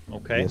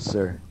 Okay. Yes,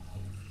 sir.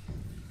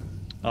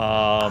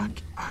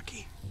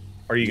 Aki,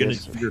 Are you going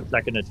Yes. to do your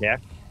second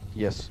attack?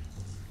 Yes.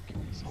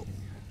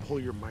 pull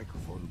your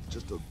microphone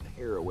just a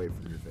hair away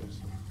from your face.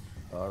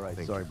 All right,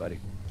 Thank sorry, you. buddy.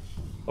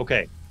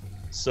 Okay.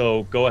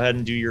 So go ahead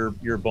and do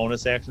your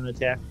bonus action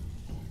attack.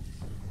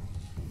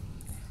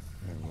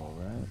 All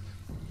right.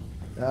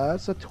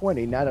 That's a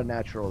 20, not a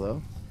natural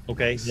though.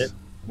 Okay. Hit.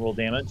 Roll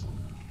damage.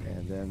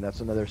 And then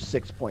that's another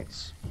 6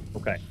 points.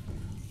 Okay.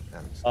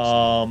 Nice.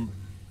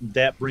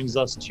 That brings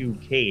us to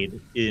Cade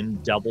in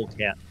double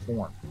cat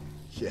form.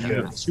 Yeah. You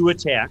have 2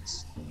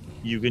 attacks.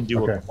 You can do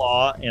a Okay.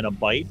 claw and a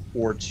bite,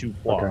 or 2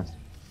 claws. Okay.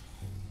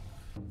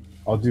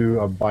 I'll do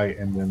a bite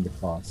and then the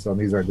claw. So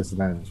these are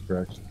disadvantaged,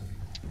 correct?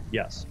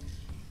 Yes.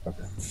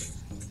 Okay.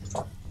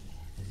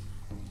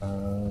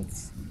 Let's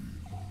see.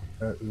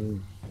 That is,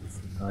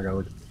 I gotta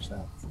look at the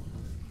stats.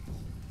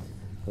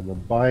 For the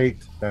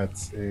bite,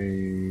 that's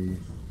a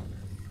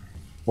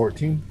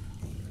 14.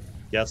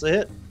 Yes, a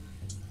hit.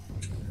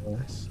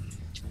 Nice.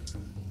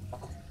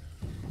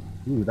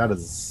 Ooh, that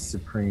is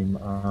supreme.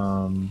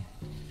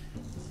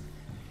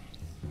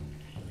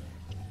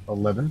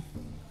 11.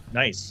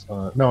 Nice.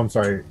 No, I'm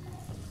sorry.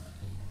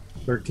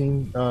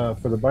 13 for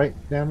the bite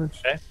damage.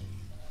 Okay.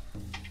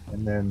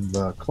 And then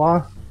the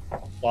claw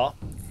Claw.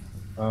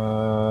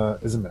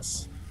 is a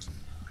miss.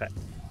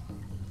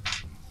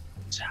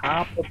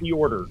 Top of the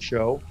order,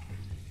 Show.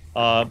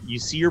 You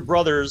see your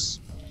brothers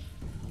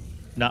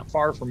not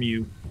far from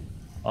you.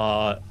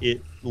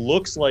 It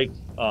looks like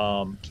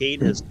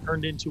Cade has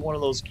turned into one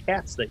of those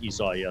cats that you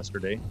saw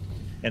yesterday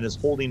and is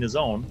holding his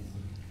own.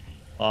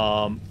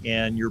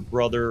 And your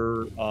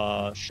brother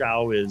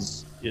Shao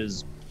is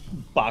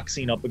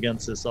boxing up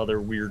against this other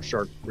weird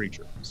shark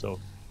creature. So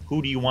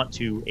who do you want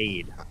to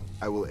aid?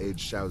 I will aid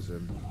Shao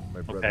Zhen,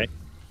 my brother. Okay.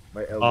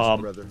 My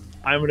eldest brother.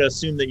 I'm going to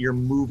assume that you're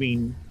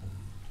moving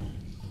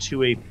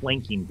to a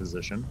flanking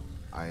position.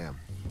 I am.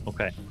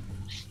 Okay.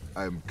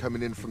 I'm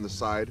coming in from the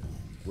side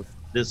with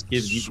This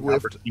gives you the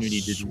swift,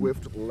 opportunity to do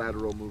swift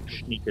lateral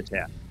movement. sneak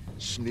attack.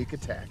 Sneak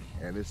attack,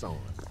 and it's on.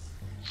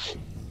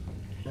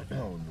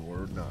 Oh, no,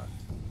 or not.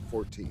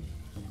 14.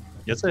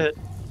 That's a hit.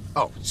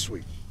 Oh,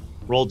 sweet.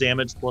 Roll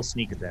damage plus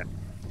sneak attack.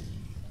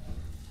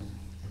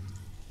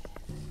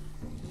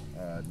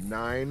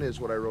 9 is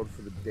what I rolled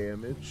for the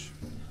damage.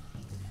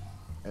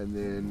 And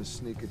then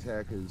sneak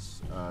attack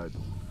is,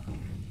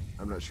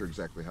 I'm not sure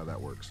exactly how that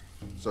works.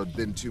 So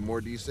then 2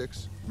 more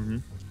d6. Mm-hmm.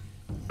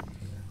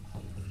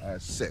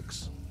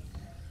 6.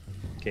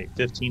 Okay,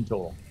 15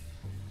 total.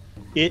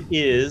 It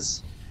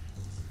is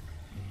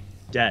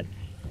dead.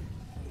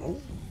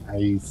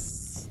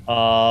 Nice.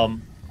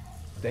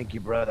 Thank you,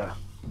 brother.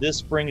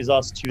 This brings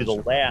us to the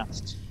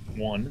last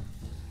one,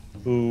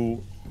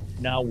 who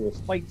now will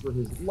fight for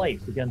his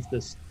life against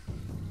this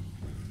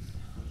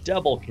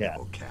devil cat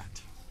Oh,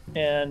 cat.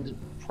 and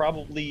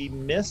probably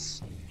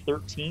miss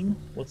 13.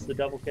 What's the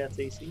devil cat's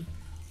AC?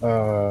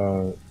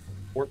 14.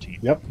 14.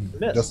 Yep.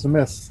 Miss. Just a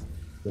miss.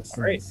 Just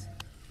a All right.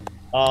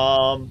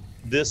 miss.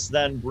 This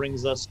then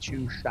brings us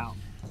to Shao.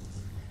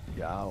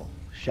 Shao.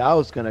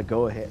 Shao's gonna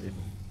go ahead and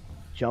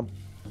jump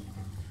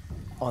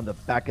on the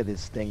back of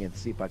this thing and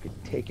see if I could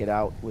take it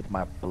out with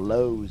my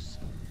blows.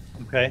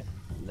 Okay.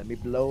 Let me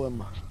blow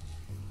him.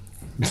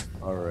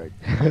 All right.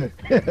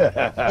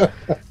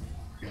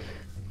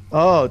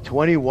 Oh,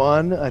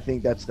 21. I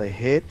think that's the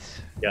hit.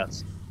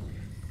 Yes.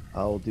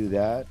 I'll do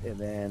that. And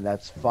then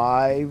that's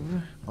 5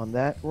 on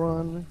that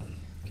run.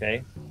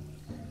 Okay.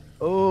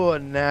 Oh, a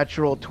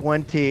natural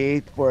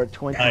 28 for a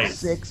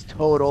 26 Nice.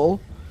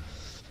 total.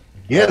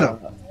 Get him.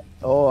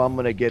 Oh, I'm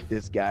going to get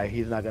this guy.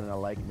 He's not going to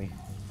like me.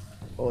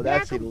 Oh,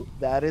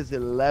 that is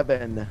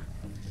 11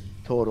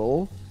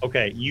 total.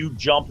 Okay. You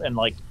jump and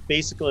like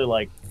basically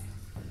like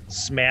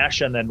smash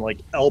and then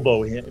like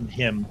elbow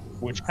him,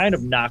 which kind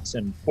of knocks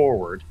him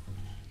forward.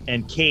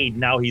 And Cade,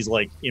 now he's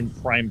like in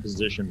prime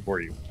position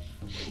for you.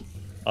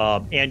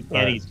 And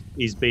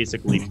he's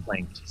basically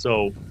flanked.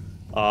 So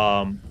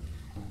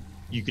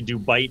you could do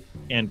bite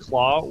and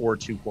claw or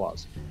 2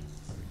 claws.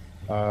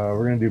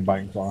 We're gonna do bite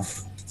and claw.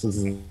 So this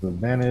is an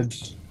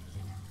advantage.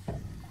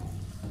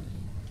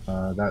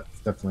 That's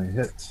definitely a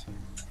hit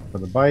for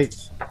the bite.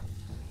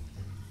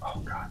 Oh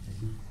god,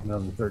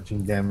 another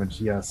 13 damage.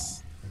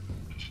 Yes.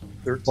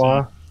 13.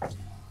 Claw.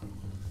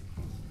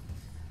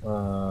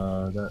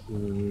 That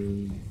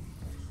is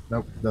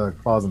nope. The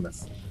claw's a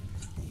miss.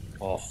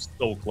 Oh,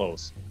 so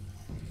close.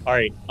 All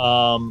right.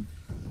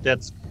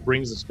 That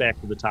brings us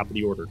back to the top of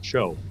the order.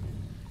 Cho,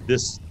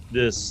 this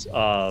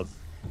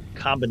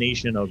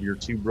combination of your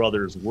 2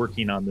 brothers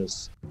working on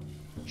this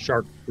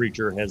shark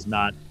creature has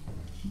not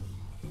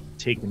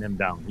taken him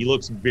down. He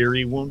looks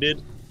very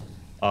wounded.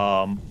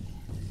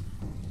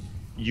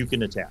 You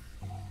can attack.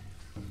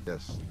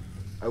 Yes.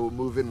 I will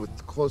move in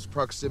with close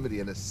proximity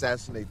and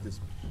assassinate this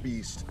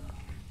beast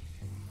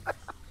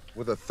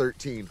with a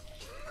 13.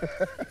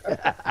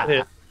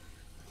 Hit.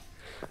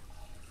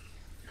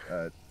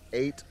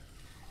 8.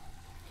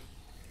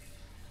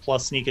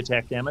 Plus sneak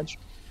attack damage.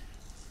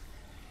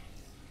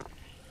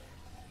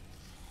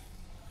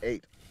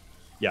 8.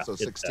 Yeah. So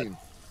it's 16.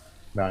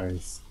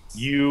 Nice.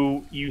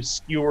 You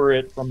skewer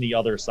it from the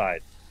other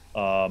side,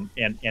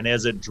 and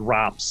as it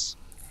drops,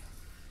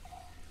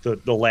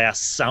 the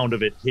last sound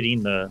of it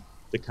hitting the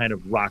kind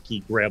of rocky,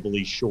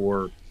 gravelly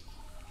shore,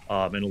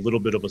 and a little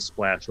bit of a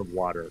splash of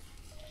water,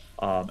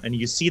 and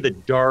you see the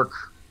dark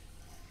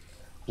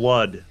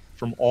blood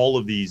from all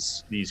of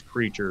these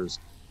creatures.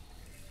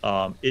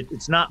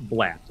 It's not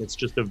black; it's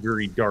just a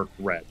very dark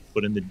red.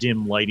 But in the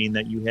dim lighting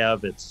that you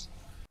have, it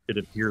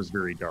appears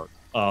very dark.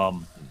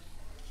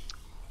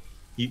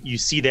 You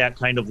see that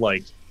kind of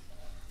like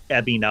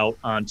ebbing out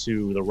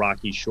onto the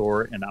rocky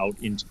shore and out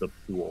into the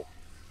pool.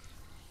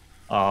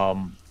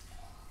 And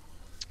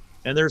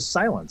there's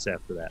silence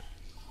after that.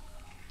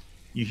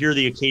 You hear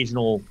the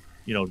occasional,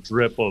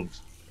 drip of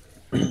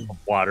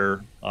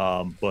water,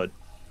 but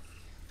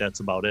that's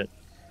about it.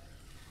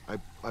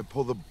 I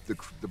pull the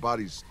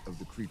bodies of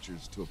the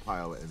creatures to a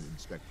pile and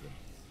inspect them.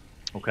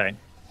 Okay. Do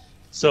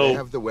So they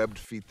have the webbed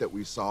feet that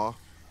we saw?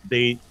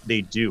 They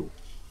do.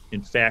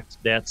 In fact,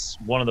 that's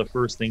one of the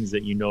first things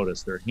that you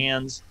notice. Their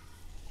hands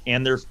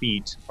and their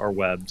feet are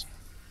webbed.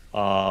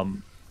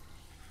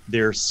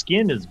 Their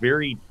skin is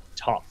very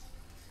tough.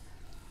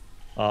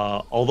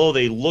 Although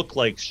they look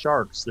like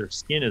sharks, their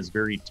skin is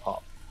very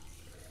tough.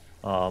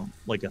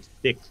 Like a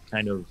thick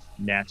kind of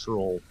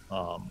natural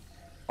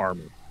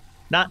armor.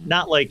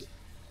 Not like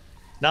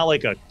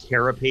a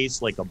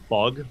carapace, like a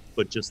bug,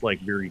 but just like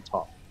very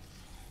tough.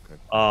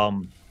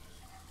 Okay.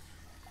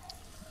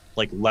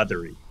 Like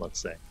leathery,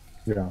 let's say.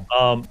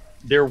 Yeah.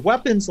 Their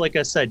weapons, like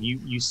I said,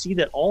 you see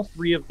that all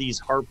 3 of these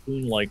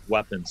harpoon-like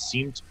weapons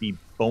seem to be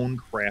bone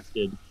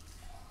crafted.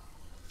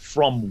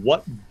 From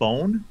what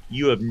bone,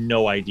 you have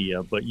no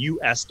idea, but you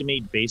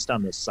estimate based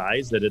on the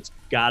size that it's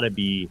got to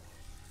be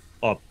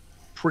a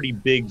pretty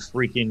big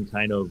freaking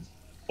kind of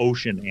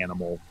ocean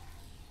animal,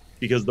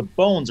 because the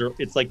bones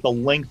it's like the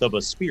length of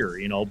a spear,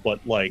 but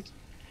like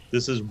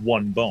this is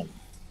one bone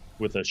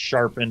with a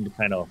sharpened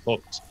kind of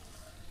hooked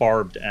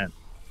barbed end.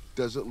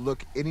 Does it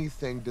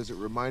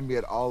remind me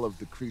at all of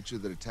the creature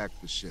that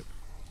attacked the ship?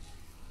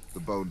 The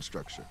bone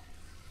structure?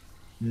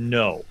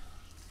 No.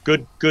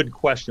 Good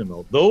question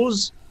though.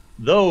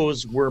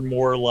 Those were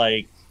more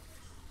like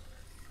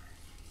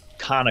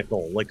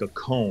conical, like a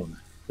cone.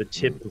 The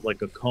tip is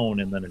like a cone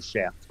and then a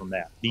shaft from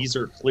that. These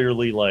are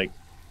clearly like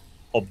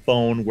a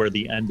bone where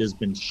the end has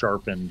been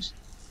sharpened,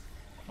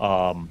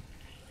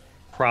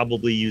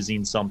 probably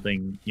using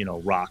something,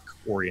 rock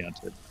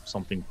oriented,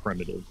 something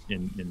primitive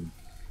in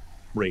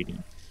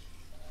rating,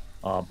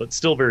 but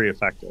still very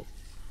effective.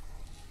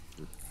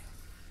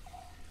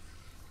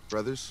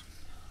 Brothers,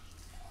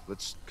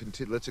 let's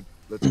continue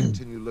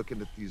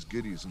looking at these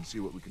goodies and see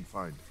what we can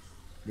find.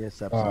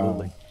 Yes,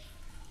 absolutely.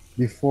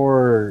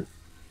 Before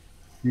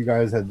you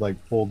guys had like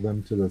pulled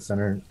them to the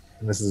center,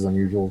 and this is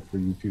unusual for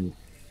you two,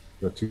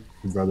 the 2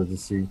 brothers to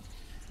see,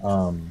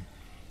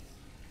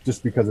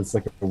 just because it's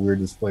like a weird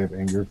display of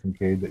anger from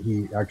Cade, that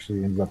he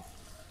actually ends up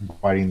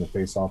biting the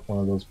face off one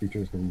of those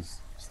creatures because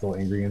he's still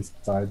angry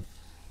inside.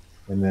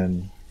 And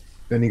then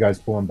you guys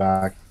pull him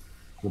back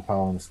to the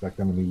pile and inspect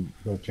them, and he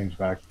both change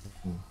back.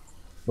 And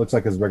looks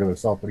like his regular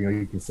self, but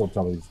you can still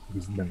tell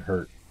he's been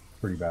hurt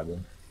pretty badly.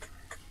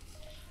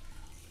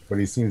 But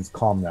he seems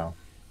calm now.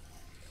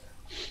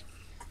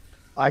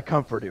 I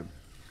comfort him.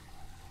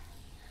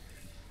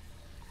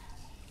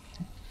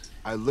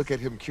 I look at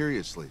him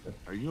curiously.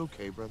 Are you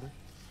okay, brother?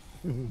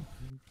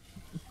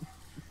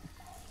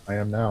 I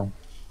am now.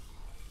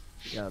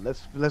 Yeah,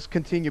 let's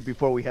continue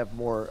before we have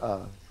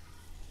more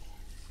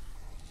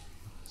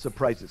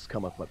surprises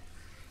come up. But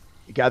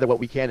gather what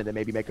we can, and then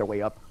maybe make our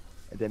way up,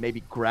 and then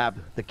maybe grab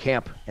the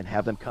camp and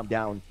have them come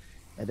down,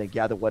 and then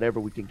gather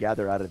whatever we can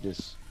gather out of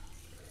this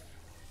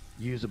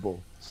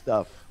usable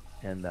stuff,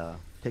 and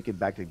take it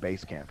back to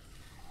base camp.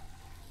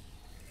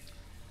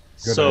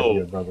 Good So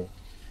idea, brother.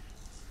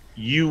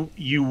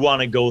 you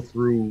want to go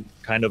through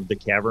kind of the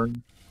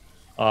cavern.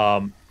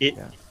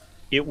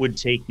 It would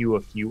take you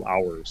a few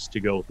hours to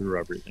go through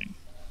everything.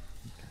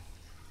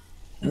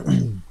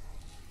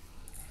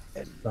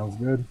 Sounds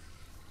good.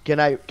 Can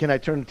I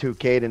turn to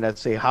Cade and I'd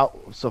say how?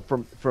 So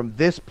from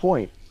this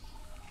point,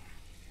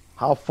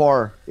 how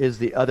far is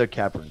the other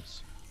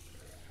caverns?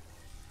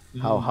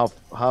 How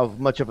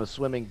much of a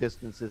swimming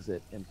distance is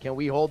it? And can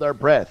we hold our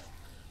breath,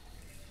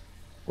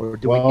 or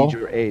do we need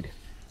your aid?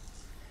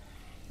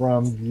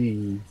 From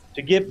the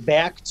To get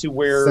back to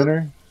where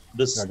center,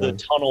 the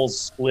tunnels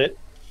split,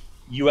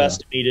 you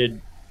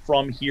estimated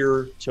from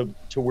here to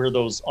where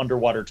those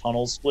underwater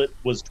tunnels split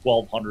was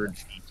 1,200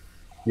 feet.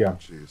 yeah,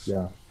 Jeez.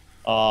 yeah.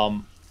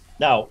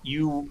 Now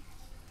you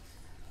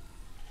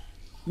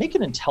make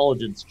an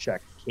intelligence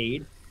check,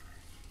 Cade.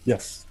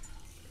 Yes.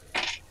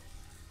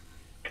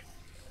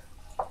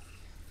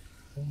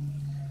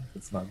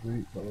 It's not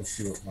great, but let's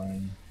see what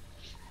mine.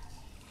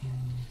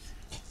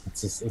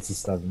 It's a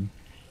 7.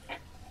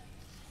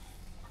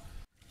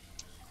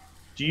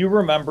 Do you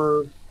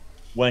remember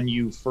when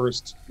you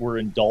first were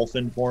in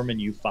dolphin form and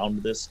you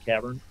found this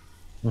cavern?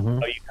 Mm-hmm.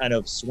 How you kind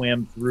of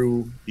swam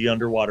through the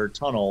underwater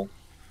tunnel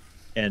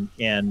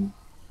and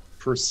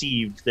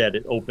perceived that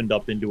it opened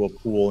up into a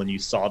pool and you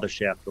saw the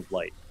shaft of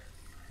light.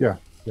 Yeah.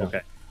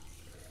 Okay.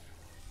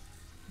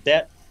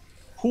 That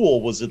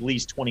pool was at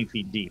least 20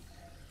 feet deep.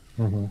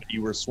 Mm-hmm.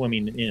 You were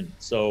swimming in.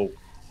 So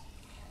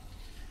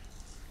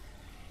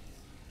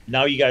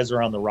now you guys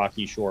are on the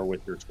rocky shore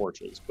with your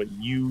torches, but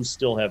you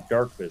still have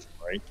dark vision,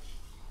 right?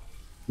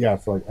 Yeah,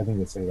 for like I think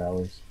it's 8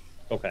 hours.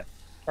 Okay.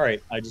 All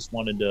right. I just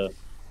wanted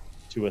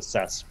to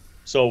assess.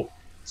 So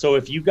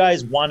if you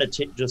guys want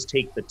to just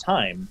take the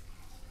time,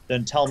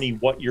 then tell me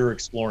what you're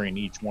exploring,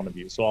 each one of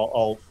you. So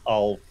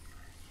I'll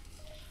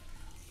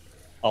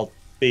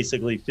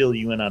basically fill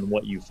you in on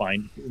what you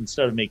find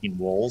instead of making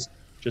rolls.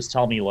 Just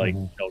tell me, like,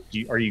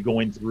 are you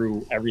going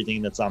through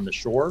everything that's on the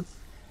shore?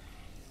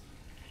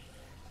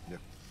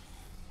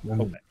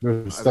 And Okay.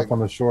 there's stuff on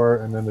the shore,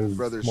 and then there's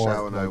Brother more,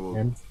 Shao and I will.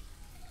 in.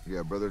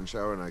 Yeah, brother and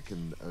Shao and I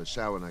can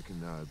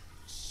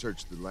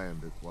search the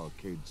land while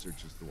Cade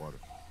searches the water.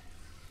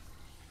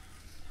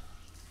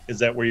 Is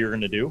that what you're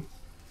going to do?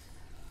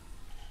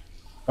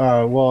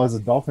 Well, as a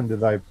dolphin,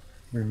 did I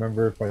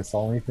remember if I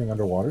saw anything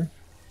underwater?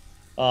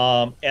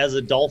 As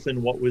a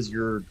dolphin, what was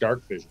your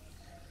dark vision?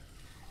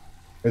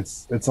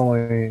 It's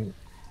only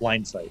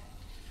Blind sight.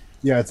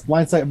 Yeah, it's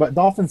blind sight, but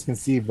dolphins can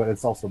see, but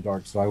it's also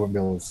dark, so I wouldn't be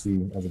able to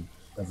see as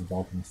a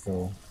dolphin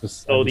still.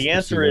 So the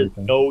answer is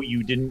no,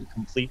 you didn't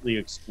completely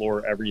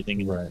explore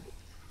everything. Right.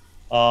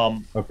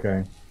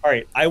 Okay. All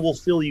right, I will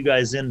fill you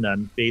guys in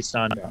then based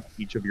on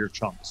each of your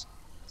chunks.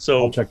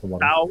 So I'll check the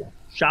water.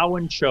 Shao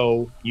and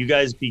Cho, you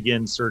guys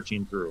begin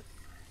searching through,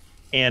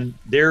 and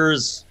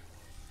there's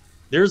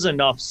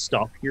enough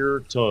stuff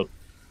here to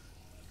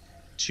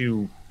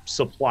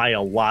supply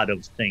a lot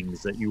of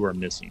things that you are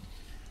missing.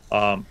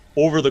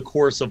 Over the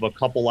course of a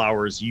couple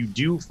hours, you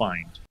do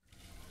find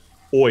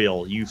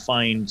oil. You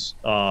find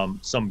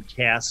some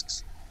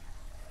casks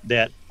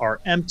that are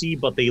empty,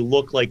 but they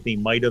look like they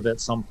might have at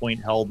some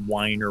point held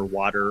wine or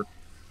water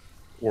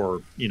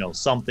or,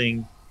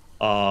 something.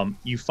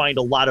 You find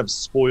a lot of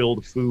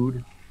spoiled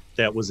food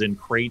that was in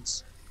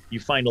crates. You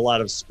find a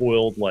lot of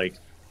spoiled, like,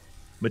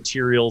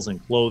 materials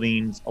and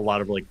clothing, a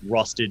lot of, like,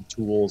 rusted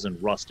tools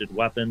and rusted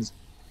weapons.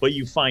 But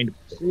you find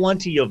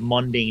plenty of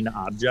mundane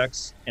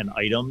objects and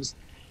items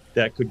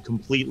that could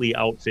completely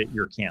outfit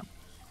your camp.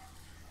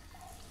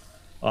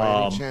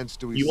 By any chance,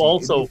 do we see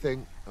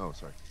anything? Oh,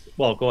 sorry.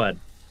 Well, go ahead.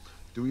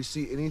 Do we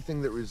see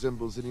anything that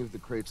resembles any of the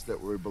crates that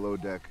were below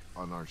deck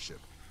on our ship?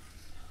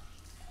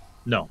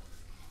 No.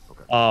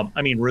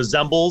 Okay.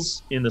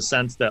 Resembles in the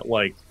sense that,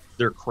 like,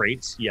 they're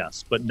crates,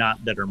 yes, but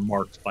not that are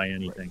marked by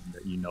anything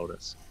that you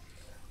notice.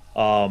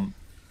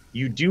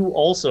 You do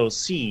also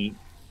see,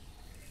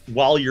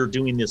 while you're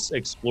doing this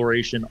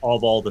exploration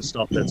of all the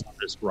stuff that's on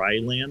this dry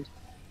land,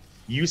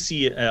 you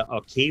see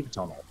a cave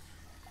tunnel,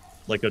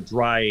 like a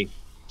dry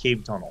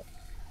cave tunnel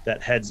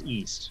that heads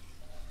east.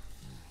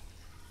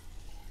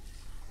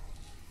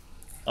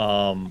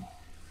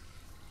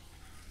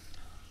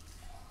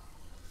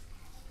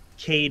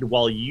 Cade,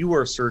 while you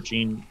are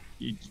searching,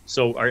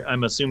 so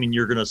I'm assuming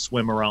you're going to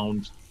swim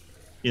around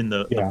in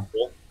the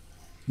pool?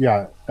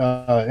 Yeah,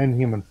 in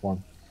human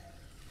form.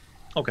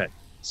 Okay.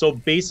 So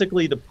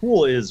basically, the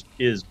pool is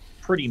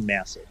pretty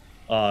massive.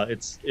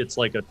 It's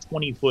like a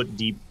 20-foot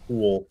deep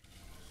pool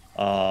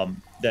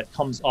that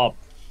comes up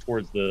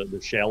towards the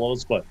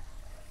shallows, but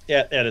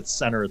at its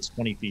center, it's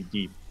 20 feet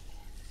deep,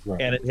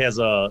 and it has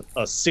a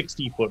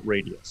 60-foot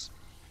radius.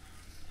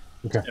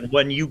 Okay. And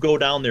when you go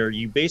down there,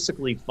 you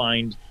basically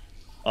find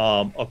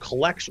a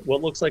collection,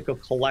 what looks like a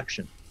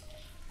collection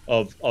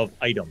of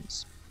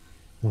items.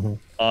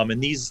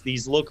 And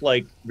these look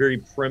like very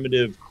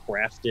primitive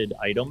crafted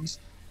items,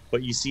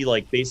 but you see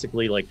like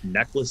basically like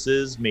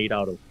necklaces made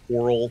out of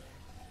coral.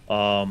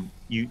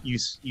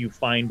 You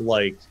find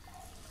like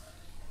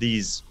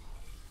these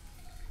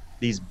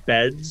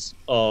beds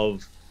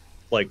of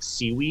like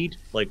seaweed,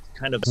 like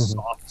kind of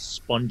soft,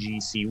 spongy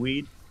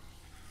seaweed.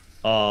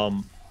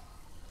 And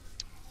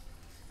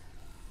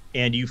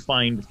you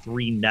find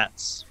 3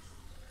 nets,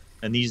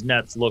 and these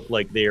nets look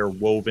like they are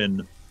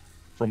woven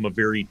from a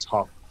very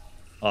tough,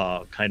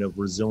 kind of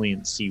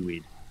resilient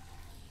seaweed.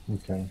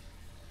 Okay.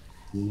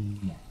 3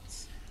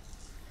 nets.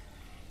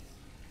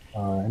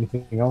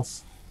 Anything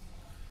else?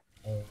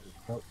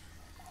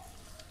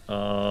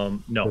 No.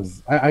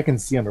 Because I can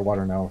see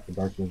underwater now with the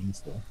dark vision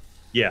still.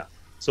 Yeah.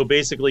 So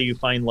basically, you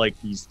find like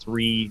these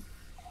 3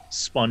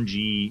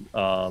 spongy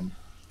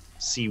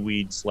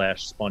seaweed /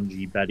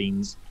 spongy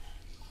beddings,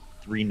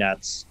 3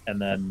 nets, and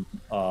then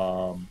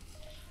I'll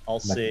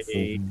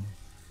say,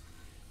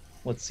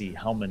 let's see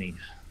how many.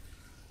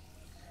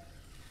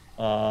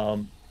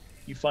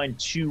 You find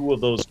 2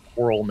 of those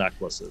coral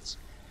necklaces.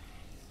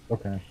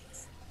 Okay.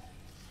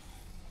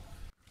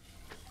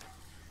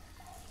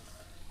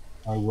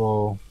 I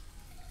will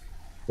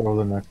throw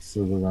the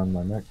necklaces around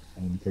my neck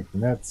and take the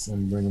nets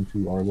and bring them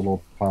to our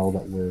little pile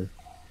that we're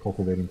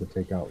cultivating to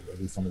take out,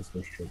 at least on this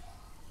first trip.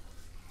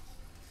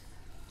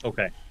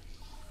 Okay.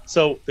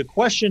 So the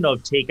question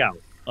of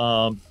takeout,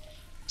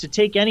 to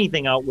take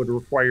anything out would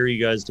require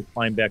you guys to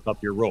climb back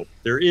up your rope.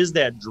 There is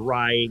that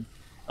dry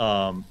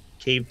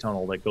cave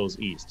tunnel that goes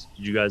east.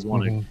 Did you guys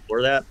want to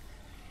explore that?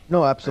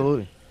 No,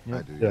 absolutely. Yeah.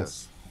 I do.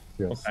 Yes.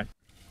 Okay.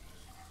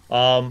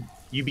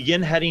 You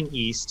begin heading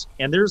east,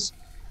 and there's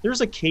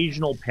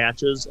occasional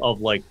patches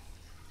of like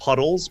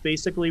puddles,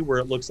 basically, where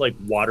it looks like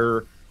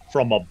water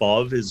from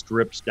above is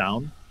dripped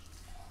down.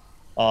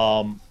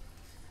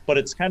 But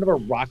it's kind of a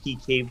rocky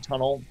cave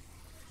tunnel,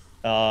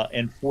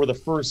 and for the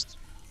first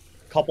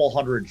couple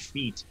hundred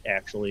feet,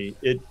 actually,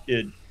 it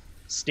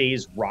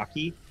stays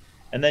rocky,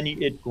 and then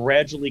it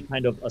gradually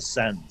kind of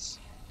ascends.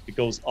 It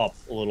goes up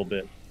a little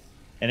bit,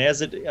 and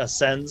as it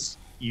ascends,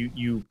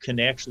 you can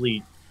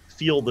actually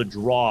feel the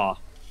draw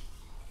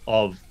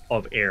of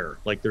air,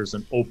 like there's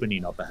an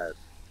opening up ahead.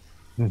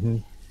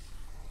 Using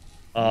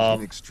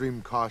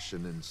extreme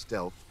caution and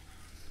stealth.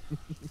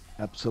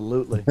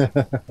 Absolutely.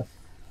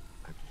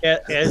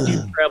 As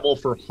you travel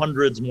for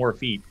hundreds more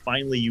feet,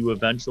 finally you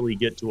eventually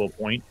get to a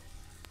point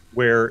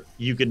where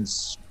you can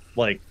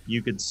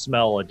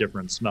smell a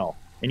different smell,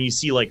 and you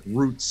see like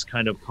roots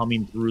kind of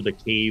coming through the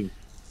cave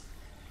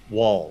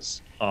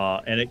walls,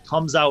 and it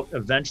comes out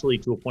eventually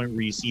to a point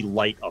where you see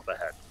light up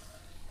ahead.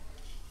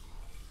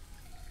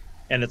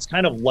 And it's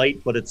kind of light,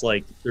 but it's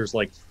like there's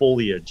like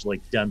foliage, like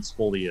dense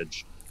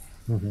foliage.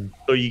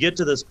 So you get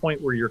to this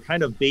point where you're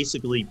kind of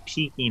basically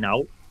peeking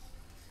out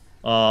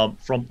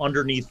from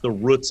underneath the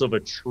roots of a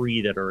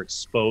tree that are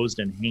exposed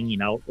and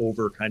hanging out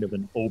over kind of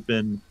an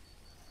open,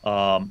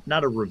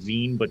 not a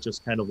ravine, but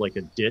just kind of like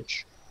a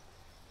ditch.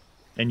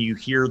 And you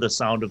hear the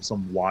sound of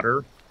some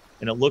water,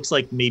 and it looks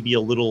like maybe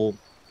a little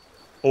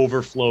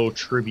overflow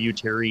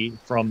tributary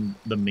from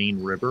the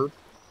main river.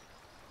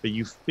 But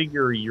you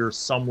figure you're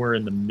somewhere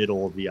in the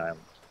middle of the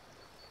island,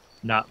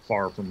 not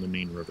far from the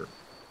main river.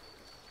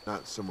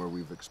 Not somewhere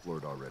we've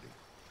explored already.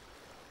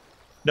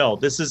 No,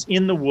 this is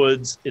in the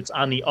woods. It's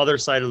on the other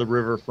side of the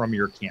river from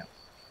your camp.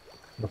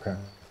 Okay.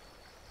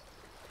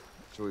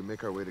 Shall we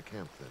make our way to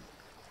camp then?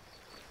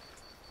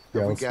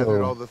 Yeah, Have we let's gathered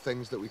go. all the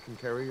things that we can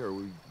carry, or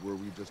were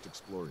we just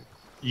exploring?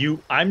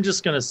 I'm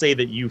just gonna say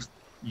that you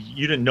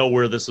didn't know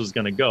where this was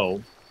gonna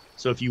go.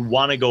 So if you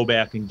want to go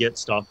back and get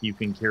stuff, you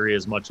can carry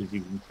as much as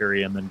you can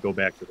carry, and then go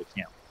back to the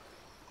camp.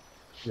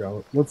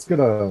 Yeah, let's get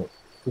one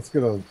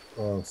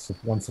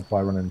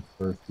supply run in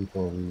first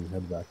before we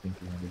head back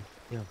into Andy.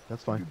 Yeah,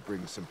 that's You fine.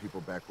 bring some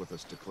people back with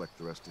us to collect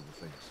the rest of the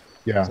things.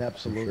 Yeah,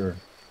 Absolutely. for sure.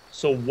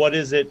 So what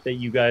is it that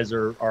you guys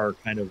are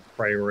kind of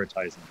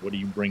prioritizing? What are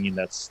you bringing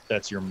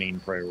that's your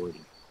main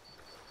priority?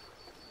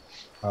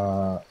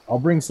 I'll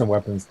bring some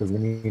weapons because we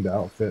need to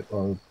outfit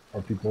our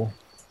people.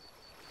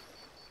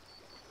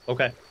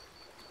 Okay.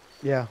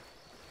 Yeah.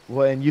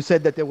 Well, and you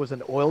said that there was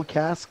an oil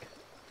cask?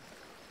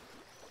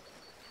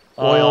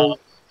 Oil.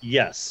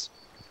 Yes.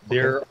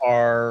 There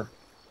are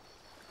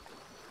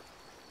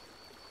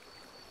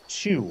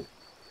 2.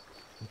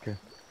 Okay.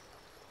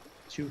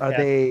 2 Are casks.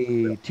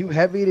 they too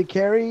heavy to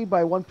carry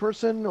by one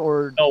person,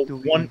 or No, do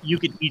we... one. You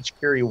could each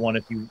carry one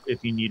if you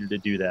needed to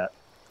do that.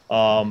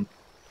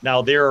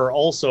 Now there are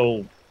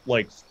also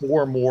like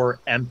 4 more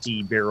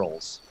empty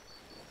barrels.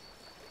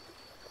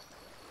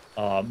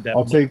 That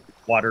I'll take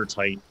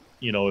watertight.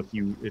 You know, if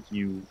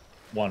you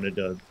wanted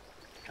to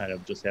kind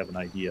of just have an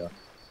idea.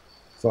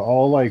 So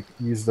I'll like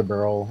use the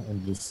barrel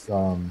and just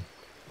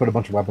put a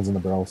bunch of weapons in the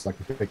barrel so I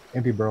can pick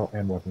empty barrel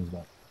and weapons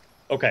back.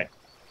 Okay,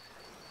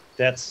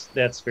 that's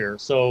fair.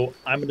 So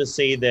I'm going to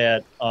say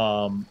that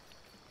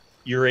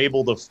you're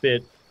able to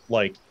fit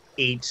like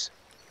 8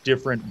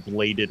 different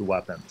bladed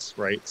weapons,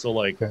 right? So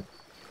like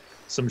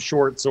some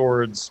short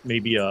swords,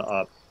 maybe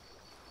a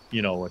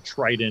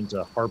trident,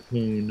 a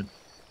harpoon,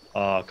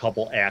 a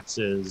couple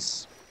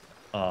axes,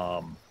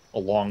 a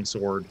long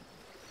sword.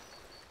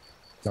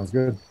 Sounds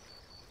good.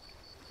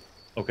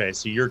 Okay,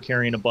 so you're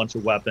carrying a bunch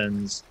of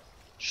weapons.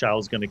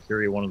 Shao's going to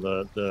carry one of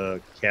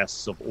the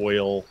casks of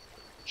oil.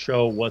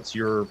 Shao, what's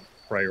your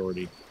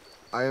priority?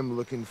 I am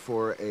looking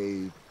for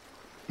an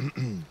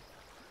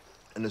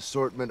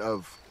assortment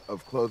of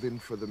clothing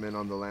for the men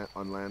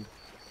on land,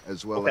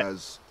 as well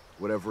as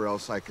whatever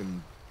else I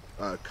can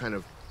kind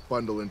of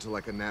bundle into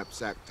like a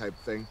knapsack type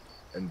thing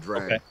and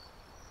drag. Okay.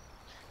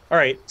 All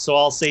right, so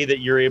I'll say that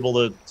you're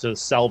able to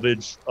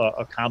salvage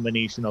a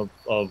combination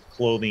of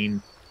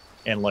clothing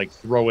and like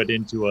throw it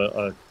into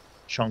a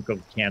chunk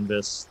of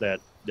canvas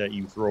that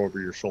you throw over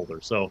your shoulder.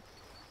 So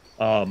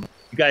you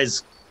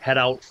guys head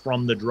out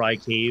from the dry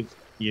cave.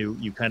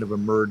 You kind of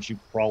emerge, you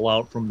crawl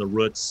out from the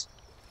roots,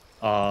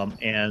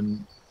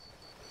 and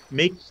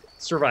make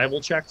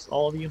survival checks,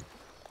 all of you.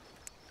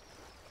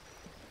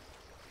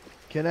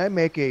 Can I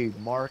make a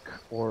mark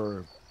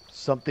or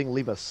something,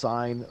 leave a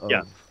sign of...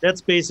 Yeah,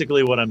 that's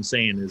basically what I'm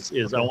saying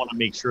is I want to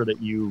make sure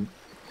that you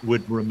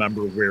would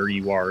remember where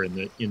you are in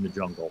the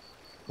jungle.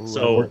 Ooh,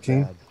 so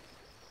 14.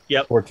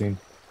 Yep. 14.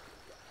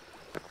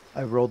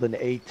 I rolled an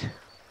 8.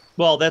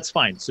 Well, that's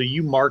fine. So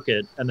you mark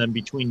it, and then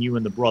between you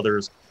and the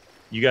brothers,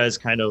 you guys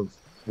kind of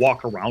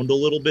walk around a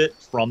little bit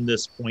from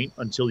this point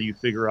until you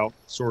figure out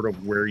sort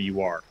of where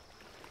you are.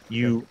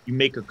 You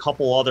make a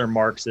couple other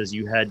marks as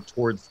you head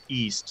towards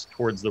east,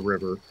 towards the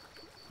river.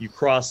 You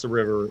cross the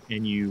river,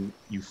 and you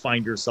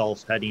find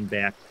yourself heading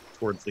back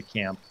towards the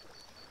camp.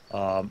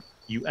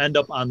 You end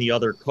up on the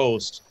other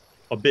coast,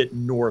 a bit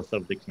north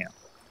of the camp.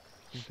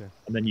 Okay.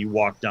 And then you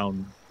walk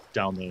down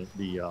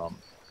the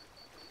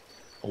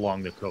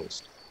along the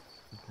coast.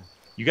 Okay.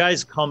 You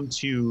guys come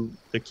to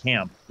the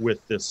camp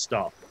with this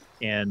stuff,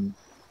 and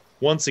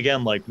once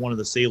again, like one of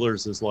the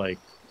sailors is like,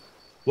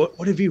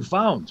 "What have you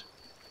found,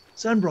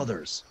 Zen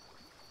brothers?"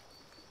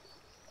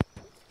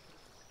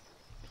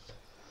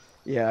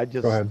 Yeah, I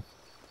just... Go ahead.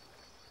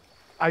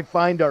 I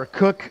find our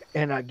cook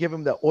and I give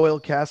him the oil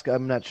cask.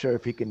 I'm not sure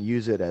if he can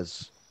use it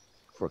as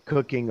for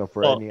cooking or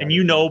for any.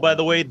 And by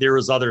the way, there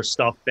was other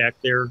stuff back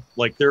there.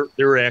 Like there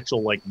are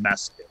actual like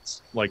mess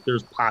kits. Like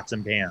there's pots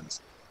and pans.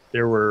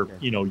 There were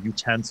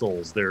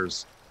utensils.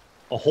 There's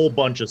a whole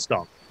bunch of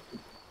stuff.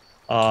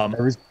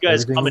 You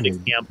guys come into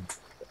camp,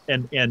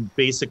 and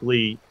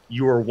basically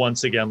you are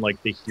once again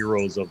like the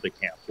heroes of the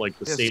camp. Like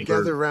the sailors.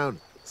 Gather around.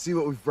 See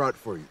what we've brought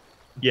for you.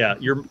 Yeah,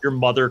 your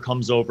mother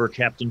comes over,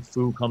 Captain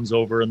Fu comes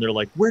over, and they're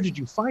like, "Where did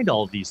you find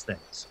all of these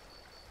things?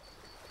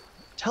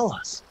 Tell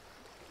us."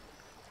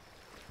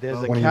 There's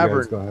a One of you cavern.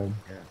 guys, go ahead.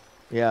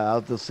 Yeah,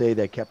 I'll just say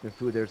that, Captain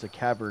Fu, there's a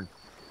cavern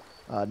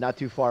not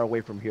too far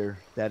away from here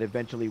that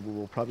eventually we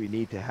will probably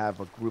need to have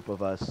a group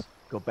of us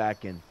go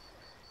back and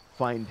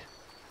find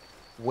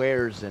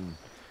wares and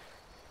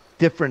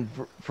different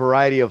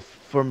variety of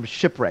from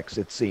shipwrecks.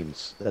 It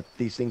seems that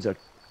these things are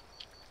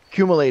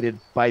accumulated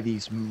by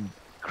these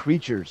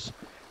creatures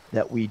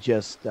that we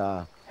just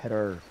had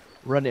our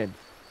run-in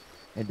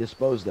and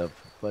disposed of.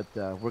 But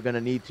we're going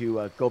to need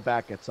to go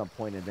back at some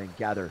point and then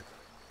gather,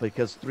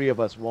 because 3 of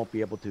us won't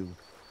be able to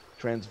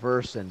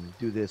transverse and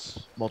do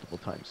this multiple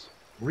times.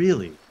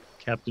 Really?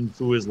 Captain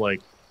Fu is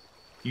like,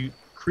 you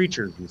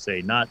creatures, you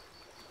say, not,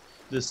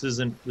 this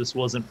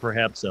wasn't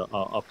perhaps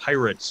a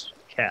pirate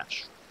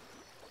cache.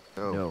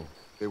 No.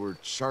 They were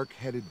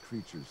shark-headed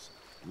creatures,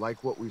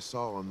 like what we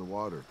saw on the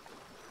water.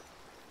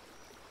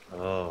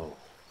 Oh.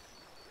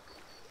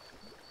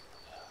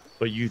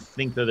 But you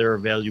think that there are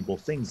valuable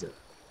things there?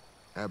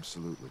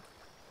 Absolutely.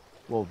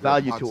 Well,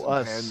 value to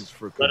us.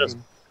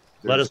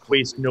 Let us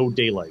waste no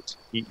daylight.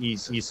 He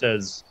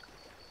says,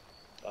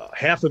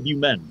 half of you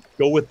men,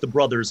 go with the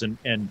brothers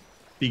and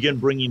begin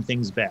bringing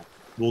things back.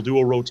 We'll do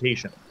a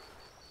rotation.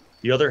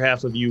 The other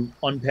half of you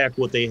unpack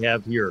what they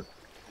have here.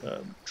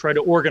 Try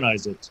to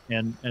organize it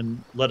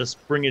and let us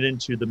bring it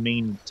into the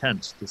main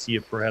tent to see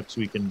if perhaps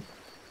we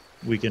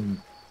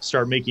can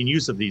start making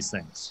use of these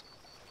things.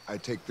 I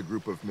take the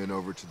group of men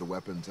over to the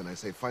weapons and I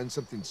say, find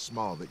something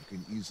small that you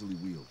can easily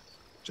wield,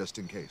 just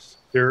in case.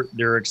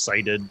 They're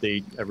excited.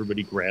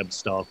 Everybody grabs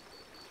stuff.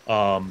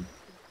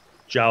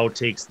 Zhao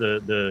takes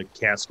the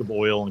cask of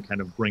oil and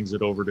kind of brings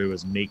it over to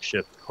his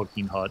makeshift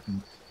cooking hut,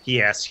 and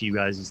he asks you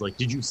guys, he's like,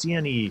 "Did you see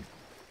any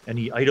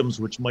items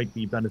which might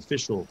be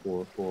beneficial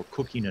for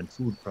cooking and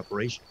food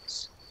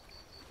preparations?"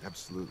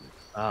 Absolutely.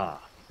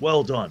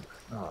 Well done.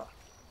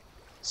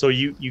 So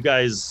you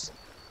guys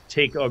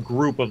take a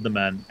group of the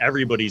men.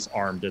 Everybody's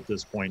armed at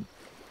this point,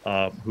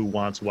 who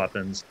wants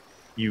weapons.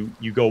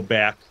 You go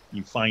back.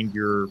 You find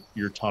your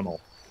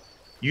tunnel.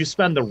 You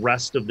spend the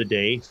rest of the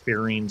day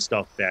ferrying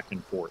stuff back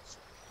and forth,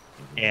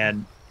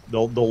 and the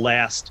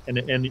last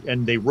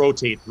and they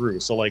rotate through.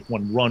 So like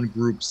when run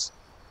groups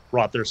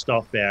brought their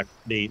stuff back,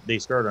 they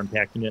start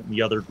unpacking it, and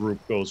the other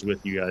group goes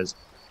with you guys.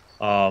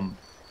 And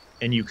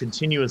you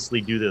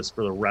continuously do this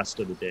for the rest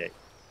of the day.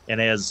 And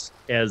as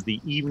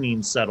the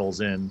evening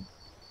settles in,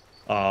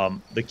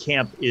 the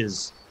camp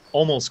is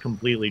almost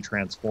completely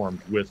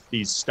transformed with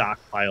these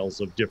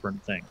stockpiles of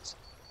different things.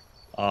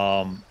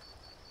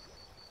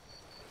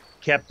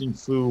 Captain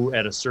Fu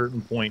at a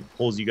certain point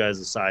pulls you guys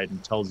aside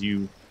and tells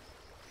you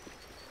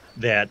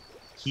that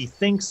he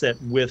thinks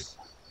that with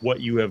what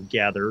you have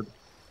gathered,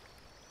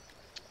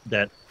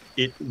 that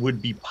it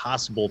would be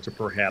possible to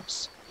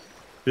perhaps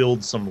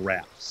build some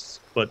rafts,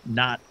 but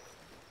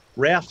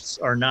rafts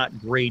are not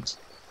great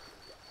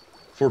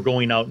for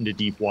going out into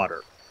deep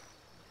water.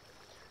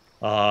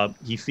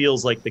 He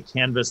feels like the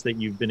canvas that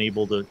you've been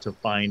able to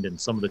find and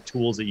some of the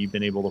tools that you've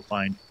been able to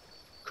find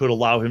could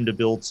allow him to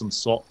build some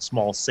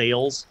small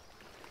sails,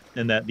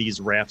 and that these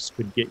rafts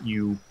could get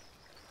you,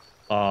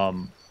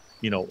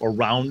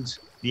 around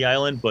the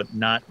island, but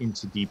not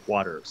into deep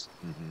waters.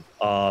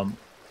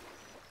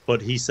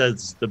 But he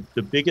says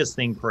the biggest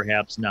thing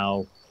perhaps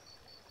now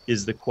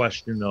is the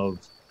question of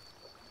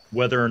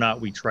whether or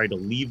not we try to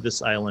leave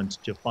this island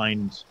to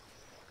find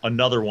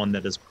another one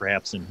that is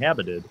perhaps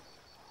inhabited,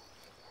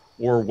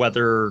 or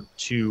whether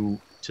to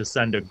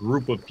send a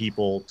group of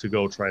people to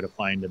go try to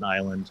find an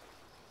island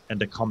and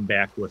to come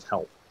back with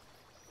help.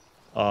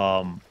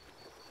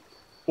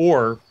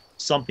 Or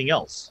something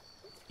else.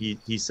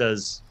 He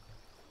says,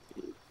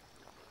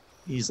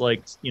 he's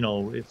like,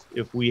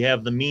 if we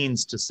have the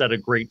means to set a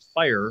great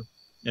fire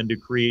and to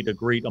create a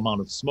great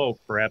amount of smoke,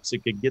 perhaps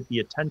it could get the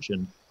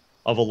attention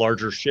of a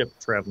larger ship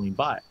traveling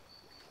by.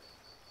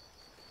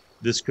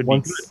 This could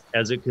be good,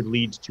 as it could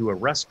lead to a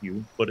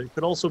rescue, but it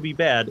could also be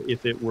bad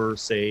if it were,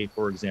 say,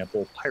 for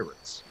example,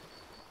 pirates.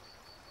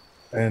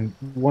 And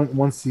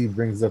once he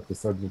brings up the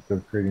subject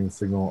of creating a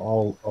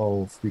signal,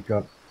 I'll speak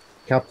up.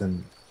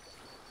 Captain,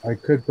 I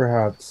could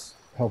perhaps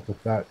help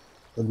with that,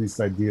 at least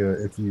idea,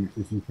 if you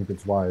think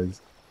it's wise.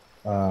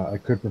 I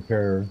could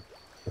prepare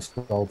a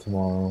spell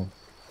tomorrow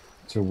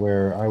to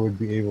where I would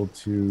be able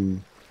to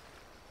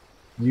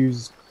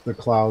use the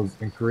clouds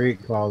and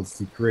create clouds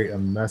to create a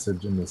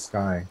message in the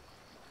sky.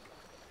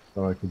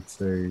 So I could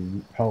say,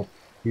 help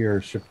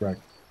here, shipwreck.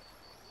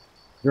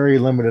 Very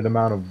limited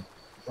amount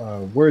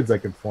of words I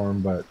could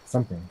form, but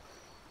something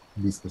to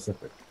be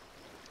specific.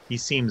 He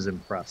seems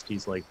impressed.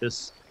 He's like,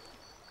 this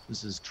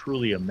is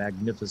truly a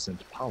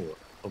magnificent power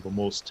of a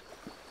most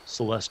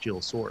celestial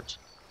sort.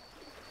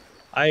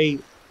 I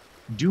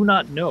do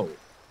not know,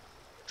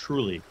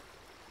 truly,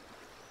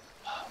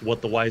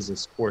 what the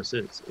wisest course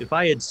is. If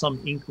I had some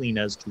inkling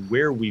as to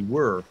where we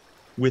were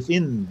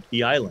within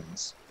the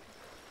islands,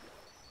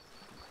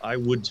 I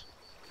would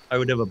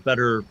have a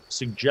better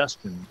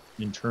suggestion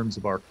in terms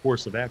of our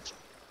course of action.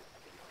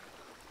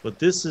 But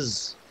this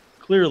is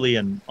clearly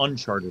an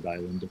uncharted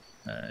island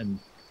and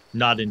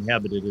not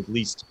inhabited, at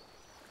least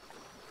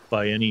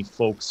by any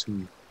folks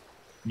who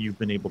you've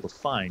been able to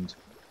find.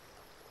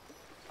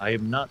 I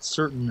am not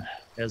certain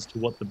as to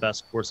what the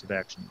best course of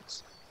action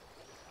is.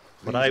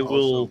 But I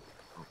will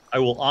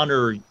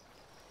honor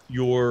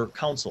your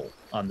counsel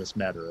on this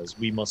matter, as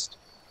we must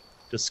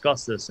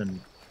discuss this and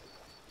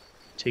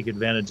take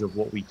advantage of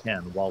what we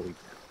can while we can.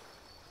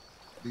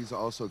 Please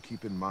also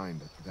keep in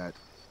mind that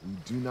we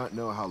do not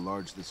know how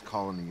large this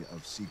colony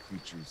of sea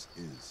creatures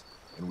is,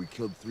 and we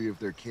killed 3 of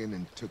their kin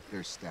and took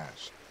their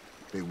stash.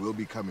 They will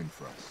be coming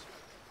for us.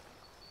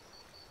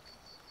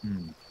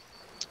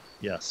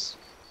 Yes,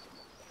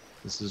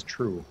 this is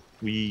true.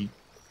 We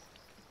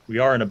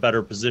are in a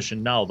better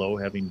position now, though,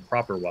 having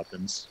proper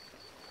weapons,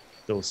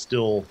 though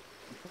still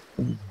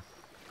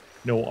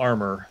no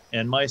armor.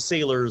 And my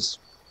sailors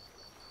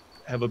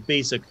have a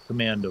basic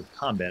command of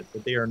combat,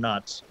 but they are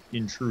not,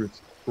 in truth,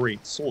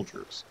 great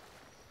soldiers.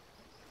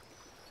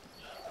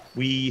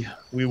 We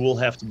will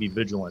have to be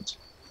vigilant,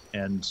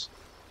 and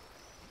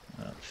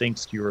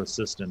thanks to your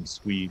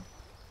assistance, we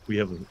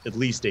have at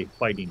least a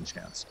fighting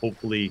chance.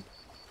 Hopefully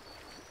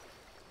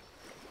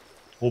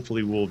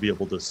we'll be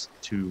able to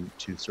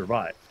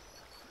survive.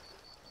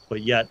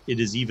 But yet, it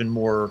is even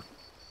more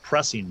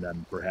pressing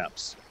then,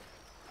 perhaps,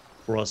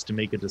 for us to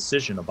make a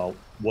decision about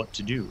what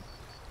to do.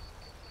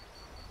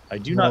 I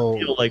do not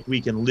feel like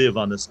we can live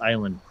on this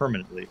island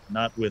permanently,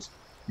 not with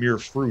mere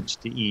fruit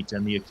to eat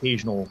and the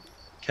occasional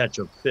catch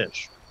of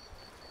fish.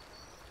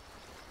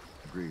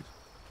 Agreed.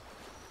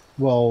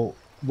 Well,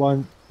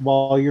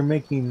 while you're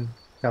making,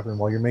 Captain,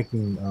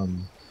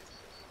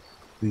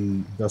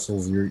 the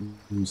vessels you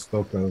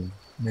spoke of,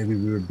 maybe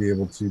we would be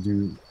able to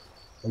do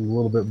a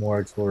little bit more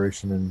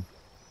exploration and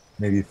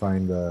maybe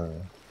find a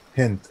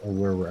hint of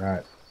where we're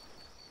at.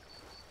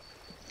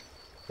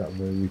 That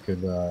way we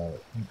could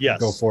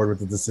go forward with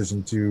the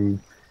decision to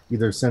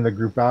either send a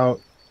group out,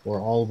 or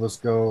all of us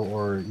go,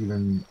 or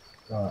even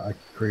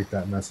create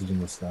that message in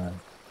the sky.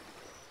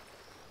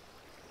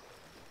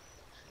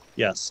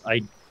 Yes,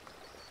 I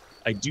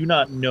do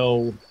not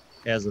know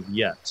as of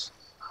yet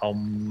how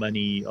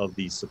many of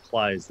these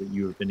supplies that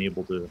you have been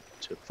able to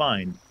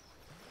find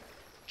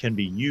can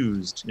be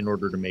used in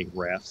order to make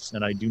rafts,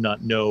 and I do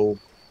not know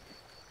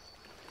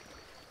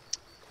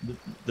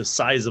the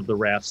size of the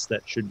rafts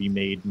that should be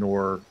made,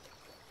 nor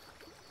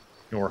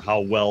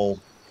how well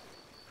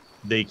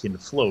they can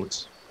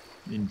float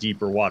in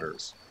deeper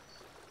waters.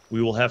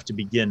 We will have to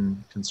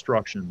begin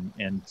construction,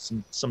 and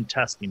some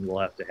testing will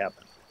have to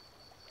happen.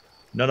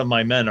 None of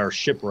my men are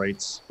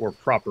shipwrights or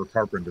proper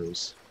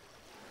carpenters,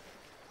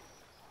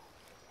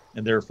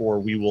 and therefore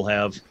we will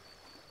have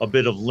a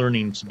bit of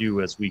learning to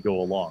do as we go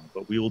along,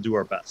 but we will do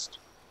our best.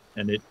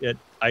 And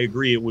I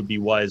agree it would be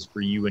wise for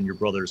you and your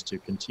brothers to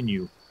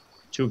continue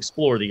to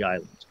explore the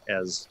island,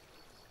 as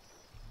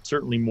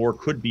certainly more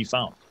could be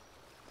found.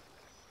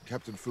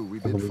 Captain Fu, we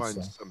did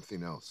find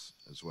something else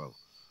as well.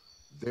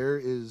 There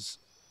is,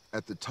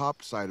 at the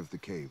top side of the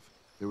cave,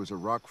 there was a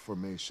rock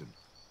formation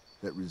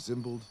that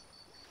resembled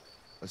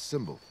a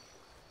symbol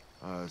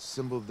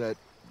that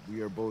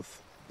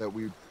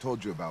we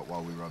told you about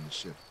while we were on the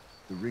ship.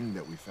 The ring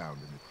that we found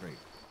in the crate,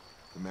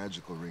 the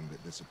magical ring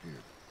that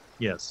disappeared.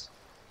 Yes.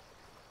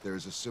 There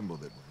is a symbol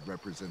that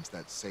represents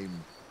that same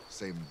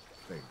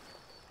thing.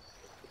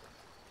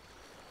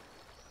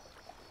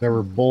 There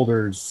were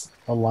boulders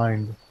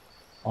aligned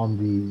on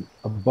the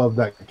above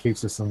that cave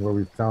system where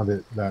we found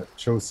it that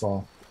Cho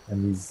saw,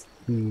 and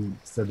he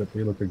said that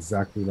they look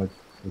exactly like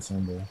the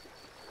symbol.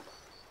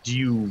 Do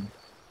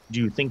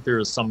you think there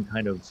is some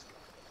kind of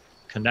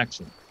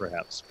connection,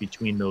 perhaps,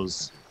 between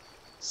those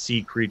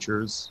sea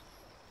creatures?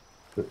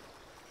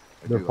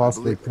 There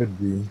possibly could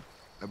be.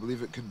 I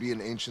believe it could be an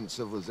ancient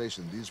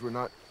civilization. These were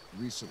not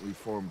recently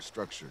formed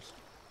structures.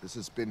 This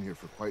has been here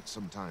for quite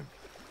some time.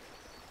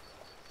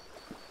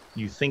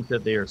 You think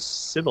that they are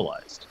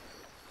civilized,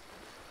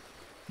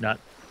 not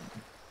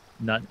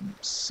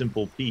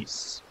simple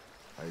beasts?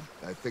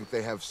 I think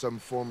they have some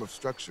form of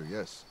structure,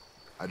 yes.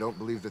 I don't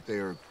believe that they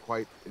are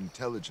quite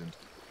intelligent,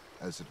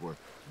 as it were.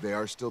 They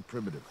are still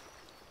primitive,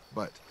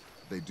 but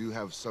they do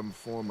have some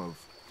form of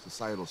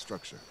societal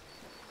structure.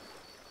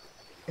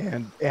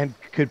 And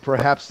could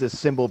perhaps this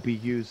symbol be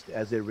used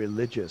as a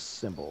religious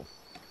symbol?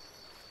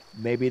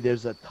 Maybe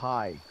there's a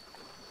tie.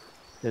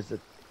 There's a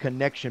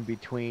connection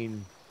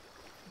between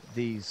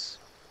these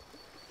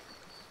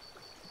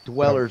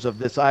dwellers of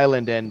this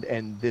island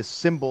and this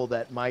symbol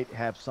that might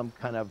have some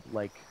kind of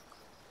like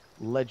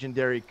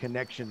legendary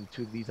connection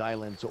to these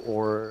islands,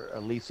 or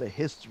at least a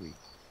history.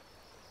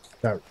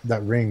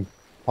 That ring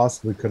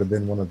possibly could have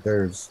been one of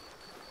theirs,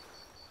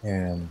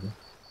 and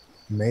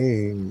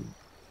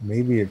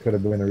maybe it could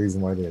have been the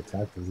reason why they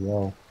attacked as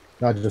well.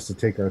 Not just to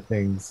take our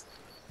things,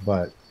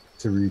 but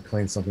to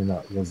reclaim something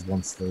that was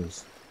once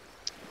theirs.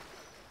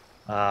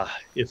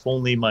 If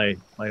only my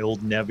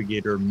old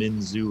navigator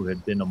Minzu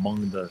had been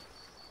among the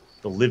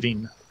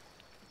living.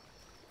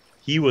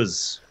 He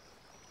was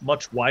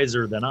much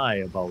wiser than I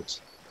about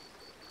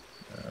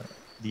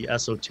the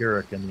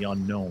esoteric and the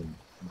unknown,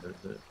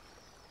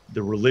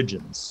 the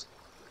religions.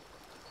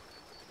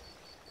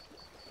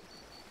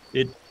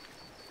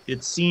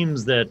 It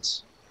seems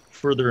that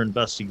further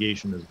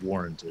investigation is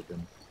warranted,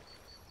 and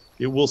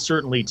it will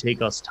certainly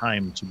take us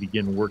time to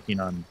begin working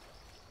on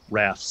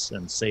rafts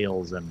and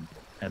sails and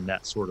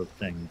that sort of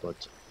thing,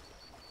 but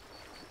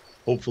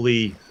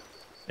hopefully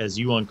as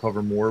you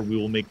uncover more, we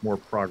will make more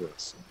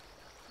progress and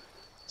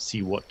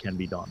see what can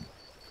be done.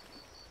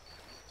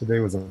 Today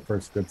was a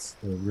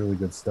really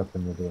good step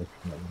in the direction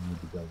that we need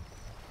to go.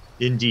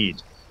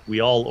 Indeed. We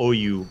all owe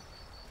you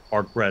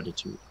our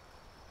gratitude.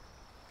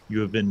 You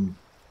have been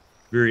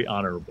very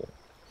honorable.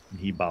 And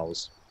he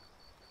bows.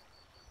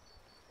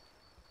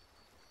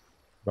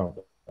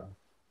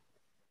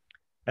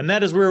 And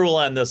that is where we'll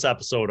end this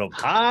episode of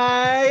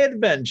High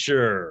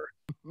Adventure.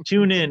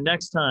 Tune in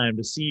next time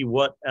to see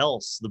what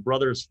else the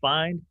brothers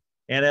find.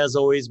 And as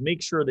always,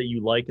 make sure that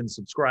you like and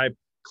subscribe.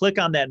 Click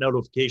on that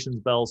notifications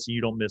bell so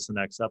you don't miss the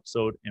next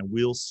episode. And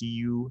we'll see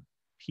you.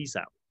 Peace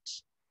out.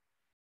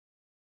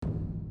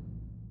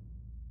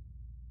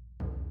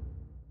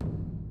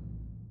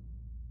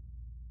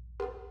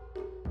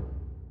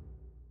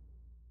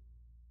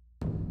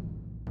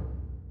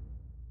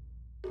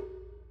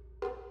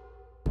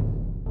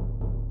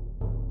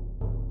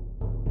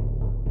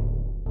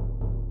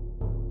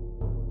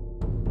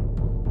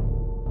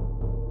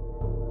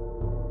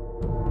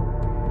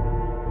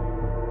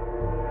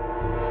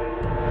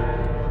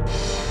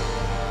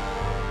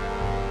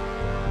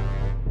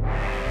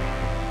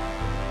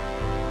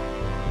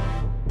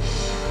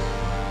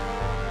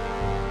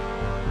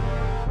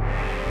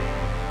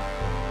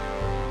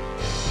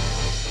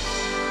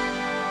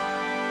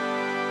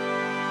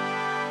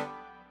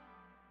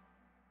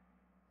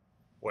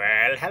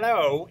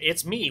 Hello,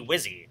 it's me,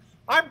 Wizzy.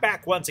 I'm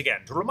back once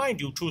again to remind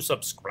you to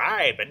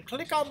subscribe and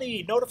click on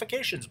the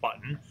notifications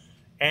button,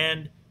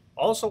 and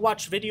also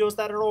watch videos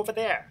that are over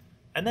there.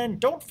 And then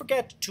don't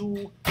forget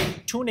to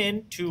tune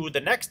in to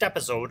the next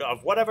episode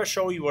of whatever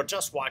show you are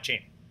just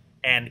watching,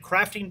 and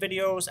crafting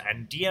videos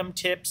and DM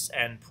tips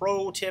and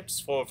pro tips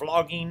for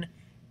vlogging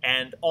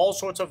and all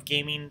sorts of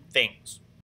gaming things.